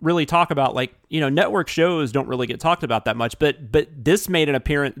just don't really talk about, like, network shows don't really get talked about that much. But this made an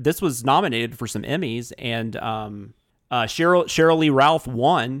appearance. This was nominated for some Emmys, and Cheryl Lee Ralph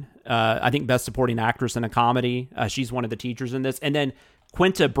won. I think Best Supporting Actress in a Comedy. She's one of the teachers in this, and then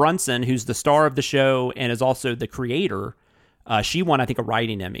Quinta Brunson, who's the star of the show and is also the creator, she won, I think, a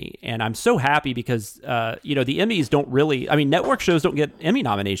writing Emmy. And I'm so happy because, the Emmys don't really... I mean, network shows don't get Emmy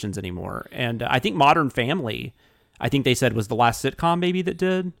nominations anymore. And I think Modern Family, I think they said was the last sitcom maybe that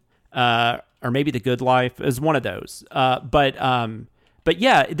did. Or maybe The Good Life is one of those. But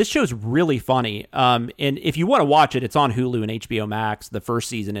yeah, this show's really funny. And if you want to watch it, it's on Hulu and HBO Max. The first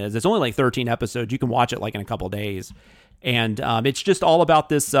season is. It's only like 13 episodes. You can watch it like in a couple of days. And it's just all about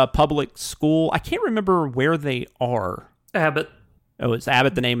this public school. I can't remember where they are. Abbott. Oh, is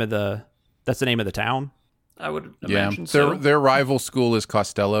Abbott that's the name of the town? I would imagine so. Their rival school is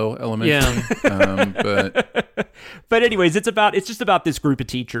Costello Elementary. Yeah. But anyways, it's just about this group of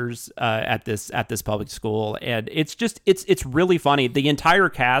teachers at this public school, and it's really funny. The entire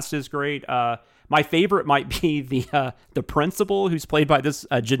cast is great. My favorite might be the principal, who's played by this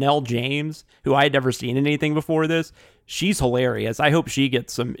Janelle James, who I had never seen in anything before this. She's hilarious. I hope she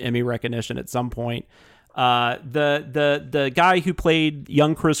gets some Emmy recognition at some point. The guy who played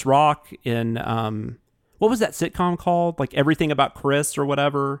young Chris Rock in what was that sitcom called? Like Everything About Chris or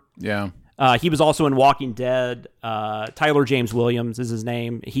whatever. Yeah. He was also in Walking Dead. Tyler James Williams is his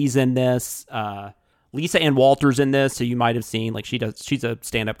name. He's in this. Lisa Ann Walters in this, so you might have seen. Like, she's a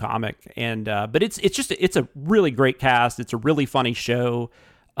stand-up comic, and but it's a really great cast. It's a really funny show,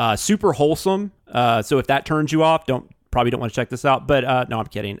 super wholesome. So if that turns you off, probably don't want to check this out. But no, I'm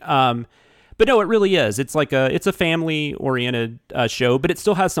kidding. But no, it really is. It's like it's a family-oriented show, but it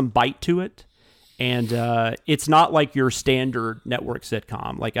still has some bite to it. And it's not like your standard network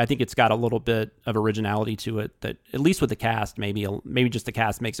sitcom. Like, I think it's got a little bit of originality to it that, at least with the cast, maybe just the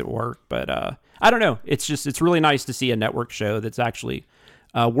cast makes it work. But I don't know. It's really nice to see a network show that's actually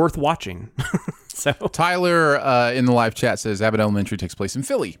worth watching. So Tyler in the live chat says Abbott Elementary takes place in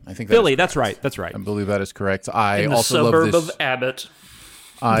Philly. I think Philly. That's right. That's right. I believe that is correct. I in the also suburb love this. of Abbott.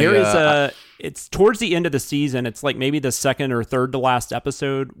 There is it's towards the end of the season. It's like maybe the second or third to last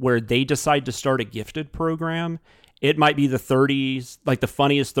episode where they decide to start a gifted program. it might be the 30s, like the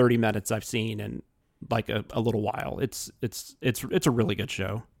funniest 30 minutes I've seen in like a little while. It's a really good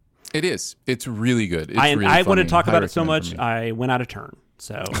show. It is. It's really good. It's I really wanted to talk about it so recommend much, I went out of turn.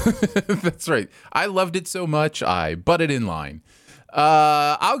 So that's right. I loved it so much, I butted in line.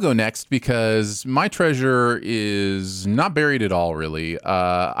 I'll go next because my treasure is not buried at all, really.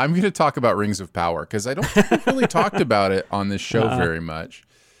 I'm going to talk about Rings of Power because I don't think we've really talked about it on this show very much.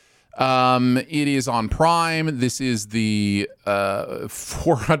 It is on Prime. This is the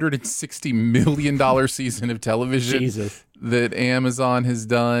 $460 million season of television that Amazon has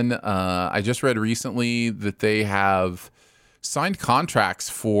done. I just read recently that they have signed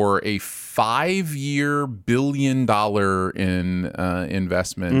contracts for a 5-year $1 billion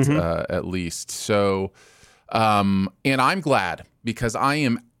investment, at least. So, and I'm glad because I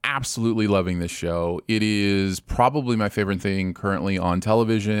am absolutely loving this show. It is probably my favorite thing currently on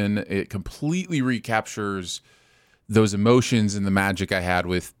television. It completely recaptures those emotions and the magic I had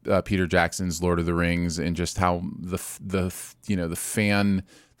with Peter Jackson's Lord of the Rings, and just how the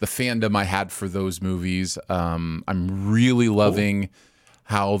fandom I had for those movies. I'm really loving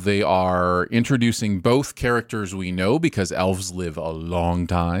how they are introducing both characters we know because elves live a long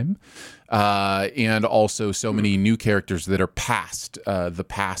time, and also so many new characters that are past the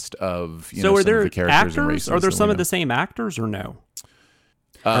past of so are there the characters actors? Are there some of the same actors or no?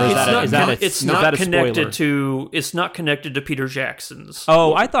 It's not connected to Peter Jackson's.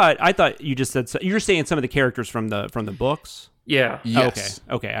 Oh, I thought you just said you're saying some of the characters from the books. Yeah. Yes.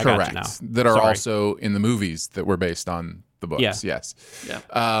 Okay. I Correct. got you now. That are also in the movies that were based on the books. Yeah. Yes. Yeah.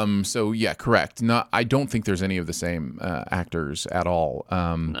 So yeah, correct. I don't think there's any of the same actors at all.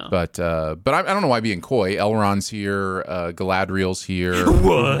 No. But I don't know why being coy. Elrond's here. Galadriel's here.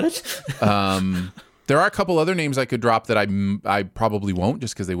 What? There are a couple other names I could drop that I probably won't,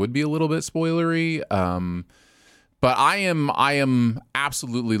 just because they would be a little bit spoilery. But I am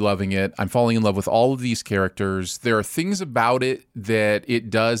absolutely loving it. I'm falling in love with all of these characters. There are things about it that it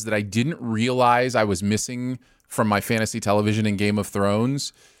does that I didn't realize I was missing from my fantasy television and Game of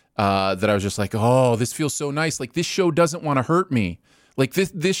Thrones, that I was just like, oh, this feels so nice. Like, this show doesn't want to hurt me. Like,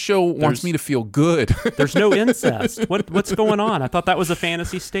 this show wants me to feel good. There's no incest. What's going on? I thought that was a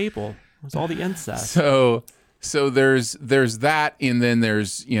fantasy staple. It was all the incest. So there's that, and then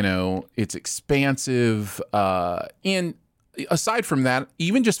there's, it's expansive. And aside from that,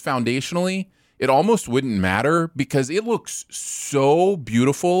 even just foundationally, it almost wouldn't matter because it looks so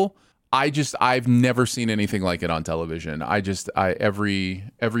beautiful. I've never seen anything like it on television. Every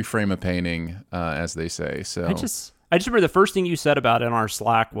frame of painting, as they say. So I just remember the first thing you said about it on our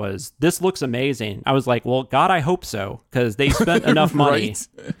Slack was, this looks amazing. I was like, well, God, I hope so, because they spent enough money.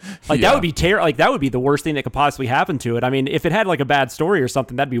 Right? That would be that would be the worst thing that could possibly happen to it. I mean, if it had like a bad story or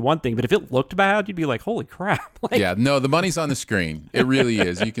something, that'd be one thing. But if it looked bad, you'd be like, holy crap. Yeah, no, the money's on the screen. It really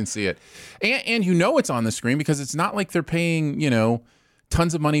is. You can see it. And it's on the screen because it's not like they're paying,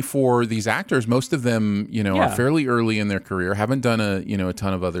 tons of money for these actors. Most of them, are fairly early in their career, haven't done a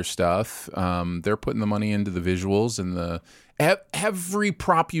ton of other stuff. They're putting the money into the visuals, and every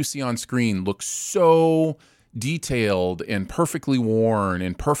prop you see on screen looks so detailed and perfectly worn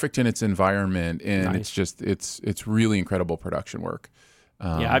and perfect in its environment. And nice. it's really incredible production work.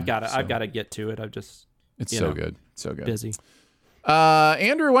 I've got to get to it. It's so good. So good. Busy.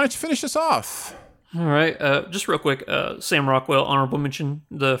 Andrew, why don't you finish us off? All right, just real quick, Sam Rockwell, honorable mention,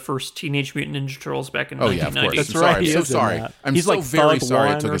 the first Teenage Mutant Ninja Turtles back in 1990. Oh yeah, of course. That's Sorry, right. I'm so sorry. He's so like very Thug sorry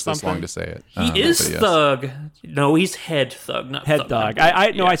One it took or us this something. long to say it. He is Thug. No, he's Head Thug, not Head Thug. Thug.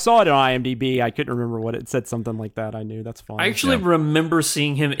 I saw it on IMDb. I couldn't remember what it said. Something like that. I knew. That's fine. I actually remember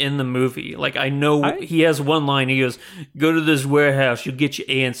seeing him in the movie. Like, I know he has one line. He goes, "Go to this warehouse, you'll get your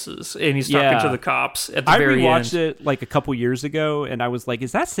answers," and he's talking to the cops at the very end. I rewatched it like a couple years ago, and I was like,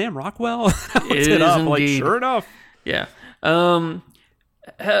 "Is that Sam Rockwell?" It is up. indeed. Like, sure enough. Yeah.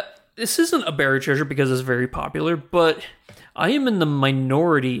 This isn't a buried treasure because it's very popular, but I am in the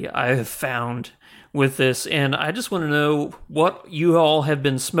minority, I have found, with this, and I just want to know what you all have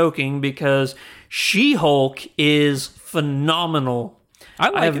been smoking, because She-Hulk is phenomenal. I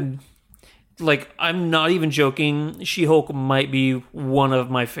like it. Like, I'm not even joking. She-Hulk might be one of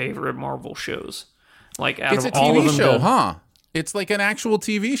my favorite Marvel shows. Like, out it's of a all of TV them, show, huh? It's like an actual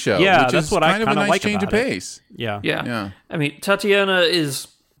TV show. Yeah, which that's is what I kind of a nice like change of about it. pace. Yeah. I mean, Tatiana is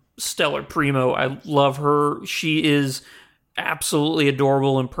stellar primo. I love her. She is absolutely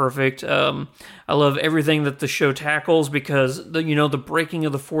adorable and perfect. I love everything that the show tackles, because the breaking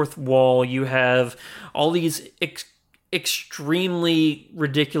of the fourth wall. You have all these extremely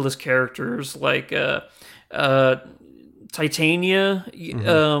ridiculous characters like Titania,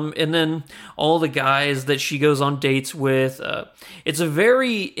 and then all the guys that she goes on dates with. It's a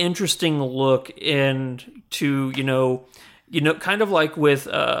very interesting look into, kind of like with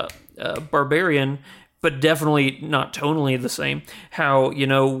Barbarian, but definitely not tonally the same. How,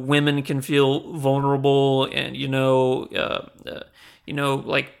 women can feel vulnerable and,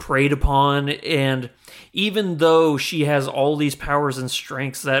 like preyed upon. And even though she has all these powers and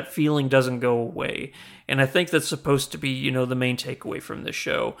strengths, that feeling doesn't go away. And I think that's supposed to be, the main takeaway from this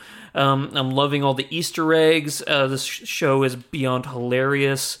show. I'm loving all the Easter eggs. This show is beyond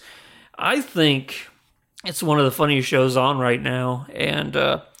hilarious. I think it's one of the funniest shows on right now. And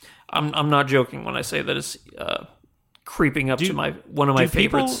I'm not joking when I say that it's creeping up to one of my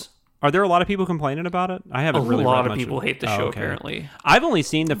favorites. Are there a lot of people complaining about it? I haven't really. A lot of people hate the show. Apparently, I've only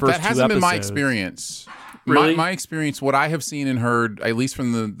seen the first 2 episodes. That hasn't been my experience. Really? My experience, what I have seen and heard, at least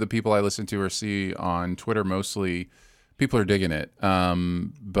from the people I listen to or see on Twitter, mostly people are digging it.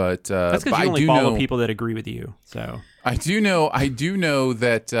 But that's because you only follow people that agree with you. So I do know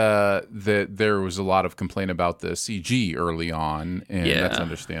that that there was a lot of complaint about the CG early on, and that's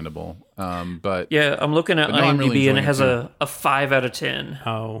understandable. But yeah, I'm looking at IMDb really and it has a 5 out of 10.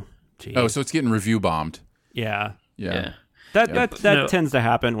 Oh, geez. Oh, so it's getting review bombed. Yeah. That tends to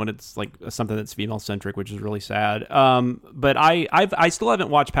happen when it's like something that's female centric, which is really sad. But I still haven't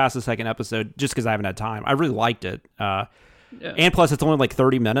watched past the second episode just because I haven't had time. I really liked it. And plus, it's only like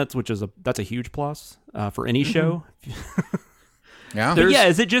 30 minutes, which is that's a huge plus for any show. Yeah. But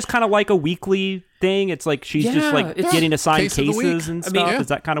is it just kind of like a weekly thing? It's like she's just like getting assigned cases and stuff. Is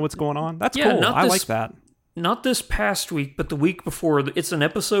that kind of what's going on? That's cool. I like that. Not this past week, but the week before. It's an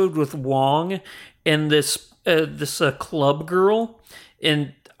episode with Wong and this club girl,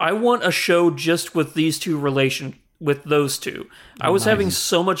 and I want a show just with these two with those two. I was having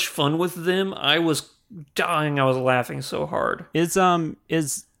so much fun with them. I was dying. I was laughing so hard. And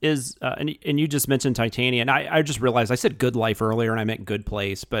you just mentioned Titania, and I just realized I said Good Life earlier, and I meant Good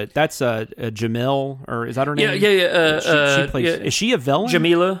Place, but that's Jamil, or is that her name? Yeah. She plays. Is she a villain?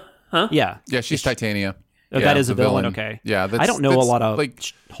 Jamila, huh? Yeah, she's Titania. Oh, that is a villain. Okay. Yeah, I don't know a lot of like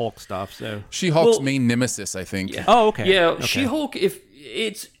Hulk stuff. So She-Hulk's main nemesis, I think. Yeah. Oh, okay. Yeah, okay. She-Hulk. If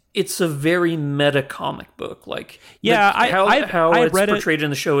it's a very meta comic book, like how it's read portrayed in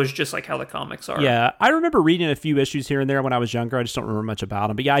the show is just like how the comics are. Yeah, I remember reading a few issues here and there when I was younger. I just don't remember much about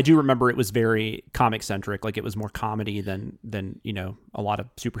them, but yeah, I do remember it was very comic centric. Like it was more comedy than a lot of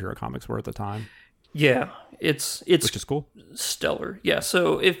superhero comics were at the time. Yeah, it's which is cool, stellar. Yeah,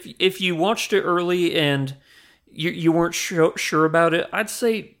 so if you watched it early and you weren't sure about it, I'd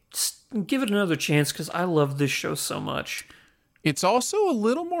say give it another chance because I love this show so much. It's also a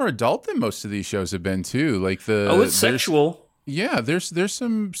little more adult than most of these shows have been too. Like it's sexual. Yeah, there's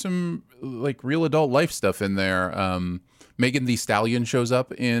some like real adult life stuff in there. Megan Thee Stallion shows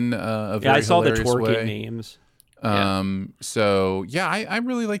up in a very I saw the hilarious twerking way. memes. So yeah, I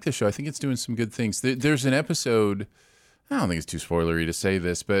really like this show. I think it's doing some good things. There's an episode, I don't think it's too spoilery to say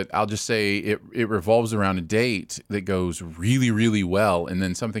this, but I'll just say it revolves around a date that goes really, really well, and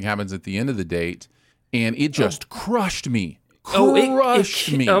then something happens at the end of the date, and it just crushed me.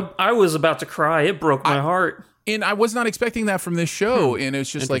 Crushed me. I was about to cry. It broke my heart. And I was not expecting that from this show, and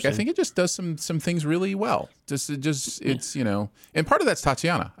it's just like I think it just does some things really well. It's and part of that's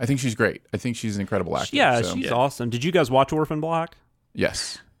Tatiana. I think she's great. I think she's an incredible actor. Yeah, she's awesome. Did you guys watch Orphan Black?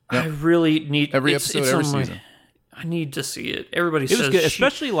 Yes. Yep. I really need every episode, every season. I need to see it. Everybody says it was good,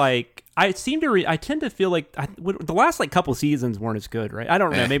 especially like I tend to feel like the last like couple seasons weren't as good, right? I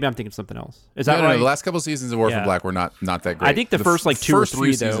don't know. Maybe I'm thinking of something else. Is that right? No, the last couple seasons of Orphan Black were not that great. I think the first like two or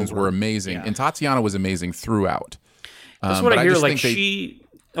three seasons were amazing, and Tatiana was amazing throughout. That's what I hear. Like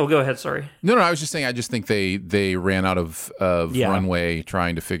Oh, go ahead. Sorry. No, I was just saying. I just think they ran out of runway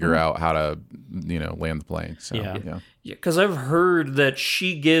trying to figure out how to land the plane. So, yeah. Because I've heard that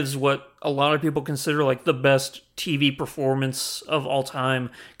she gives what a lot of people consider like the best TV performance of all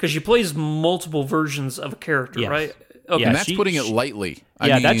time because she plays multiple versions of a character, right? Okay. And that's putting it lightly.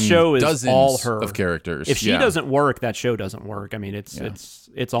 I mean, that show is all her of characters. If she doesn't work, that show doesn't work. I mean,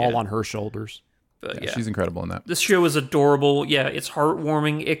 it's all on her shoulders. But she's incredible in that. This show is adorable. Yeah, it's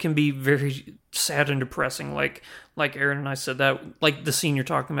heartwarming. It can be very sad and depressing. Like Aaron and I said that. Like the scene you're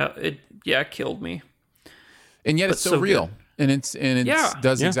talking about. It killed me. And yet it's so real. Good. And it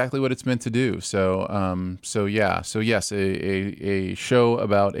does exactly what it's meant to do. So yes, a show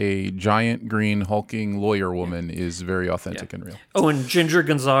about a giant green hulking lawyer woman is very authentic and real. Oh, and Ginger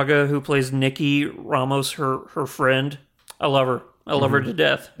Gonzaga, who plays Nikki Ramos, her friend. I love her. I love her to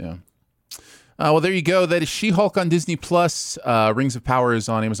death. Yeah. Well, there you go. That is She-Hulk on Disney Plus. Rings of Power is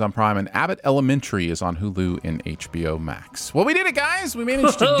on Amazon Prime, and Abbott Elementary is on Hulu and HBO Max. Well, we did it, guys. We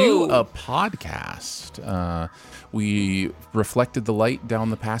managed to do a podcast. We reflected the light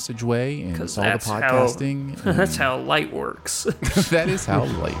down the passageway and saw the podcasting. That's how light works. That is how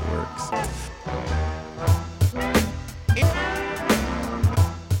light works.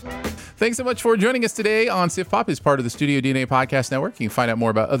 Thanks so much for joining us today on Sif Pop as part of the Studio DNA Podcast Network. You can find out more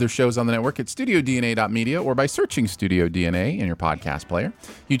about other shows on the network at studiodna.media or by searching Studio DNA in your podcast player.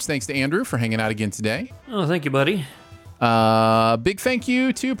 Huge thanks to Andrew for hanging out again today. Oh, thank you, buddy. Big thank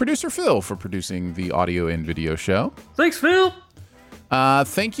you to producer Phil for producing the audio and video show. Thanks, Phil.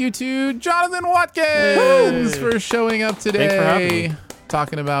 Thank you to Jonathan Watkins for showing up today. Thanks for having me.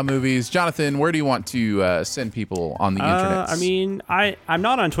 Talking about movies. Jonathan, where do you want to send people on the internet? I mean, I'm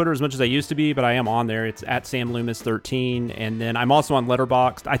not on Twitter as much as I used to be, but I am on there. It's at SamLoomis13, and then I'm also on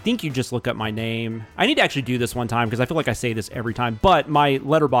Letterboxd. I think you just look up my name. I need to actually do this one time because I feel like I say this every time, but my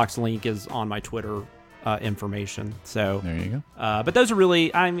Letterboxd link is on my Twitter information. So there you go. But those are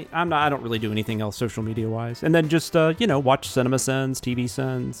really, I don't really do anything else social media wise. And then just watch Cinema Sins, TV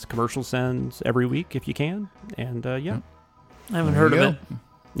Sins, Commercial Sins every week if you can. And yeah. I haven't heard of it.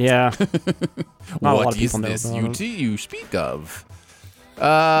 Yeah. What is this you speak of?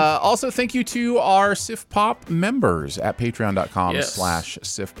 Also, thank you to our Sif Pop members at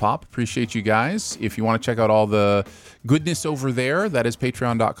patreon.com/SifPop. Appreciate you guys. If you want to check out all the goodness over there, that is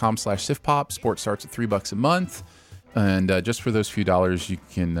patreon.com/SifPop. Support starts at $3 a month. And just for those few dollars, you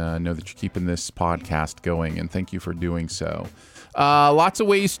can know that you're keeping this podcast going. And thank you for doing so. Lots of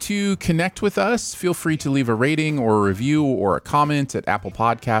ways to connect with us. Feel free to leave a rating or a review or a comment at Apple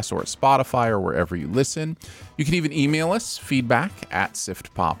Podcasts or at Spotify or wherever you listen. You can even email us,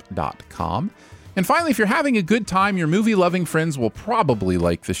 feedback@siftpop.com. And finally, if you're having a good time, your movie-loving friends will probably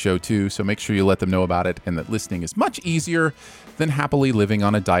like the show too, so make sure you let them know about it and that listening is much easier than happily living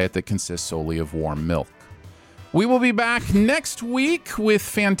on a diet that consists solely of warm milk. We will be back next week with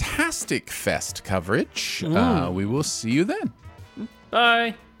Fantastic Fest coverage. We will see you then.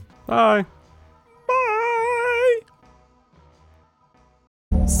 Bye. Bye. Bye.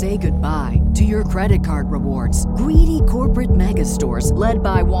 Say goodbye to your credit card rewards. Greedy corporate mega stores, led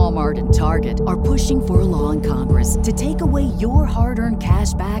by Walmart and Target, are pushing for a law in Congress to take away your hard-earned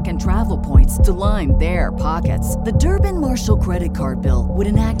cash back and travel points to line their pockets. The Durbin-Marshall credit card bill would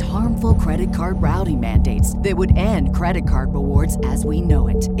enact harmful credit card routing mandates that would end credit card rewards as we know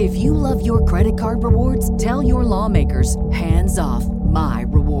it. If you love your credit card rewards, tell your lawmakers, hands off my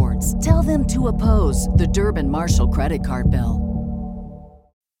rewards. Tell them to oppose the Durbin-Marshall credit card bill.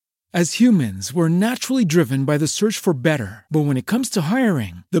 As humans, we're naturally driven by the search for better. But when it comes to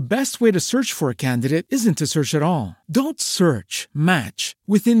hiring, the best way to search for a candidate isn't to search at all. Don't search, match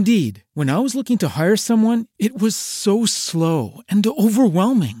with Indeed. When I was looking to hire someone, it was so slow and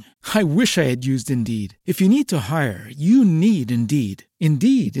overwhelming. I wish I had used Indeed. If you need to hire, you need Indeed.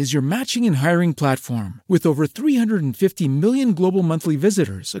 Indeed is your matching and hiring platform with over 350 million global monthly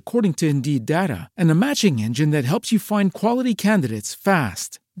visitors, according to Indeed data, and a matching engine that helps you find quality candidates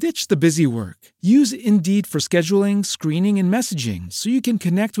fast. Ditch the busy work. Use Indeed for scheduling, screening, and messaging so you can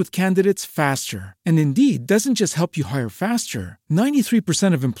connect with candidates faster. And Indeed doesn't just help you hire faster.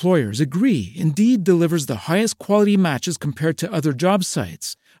 93% of employers agree Indeed delivers the highest quality matches compared to other job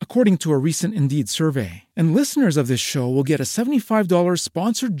sites, according to a recent Indeed survey. And listeners of this show will get a $75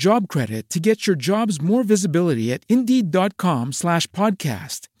 sponsored job credit to get your jobs more visibility at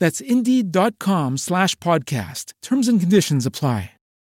Indeed.com/podcast. That's Indeed.com/podcast. Terms and conditions apply.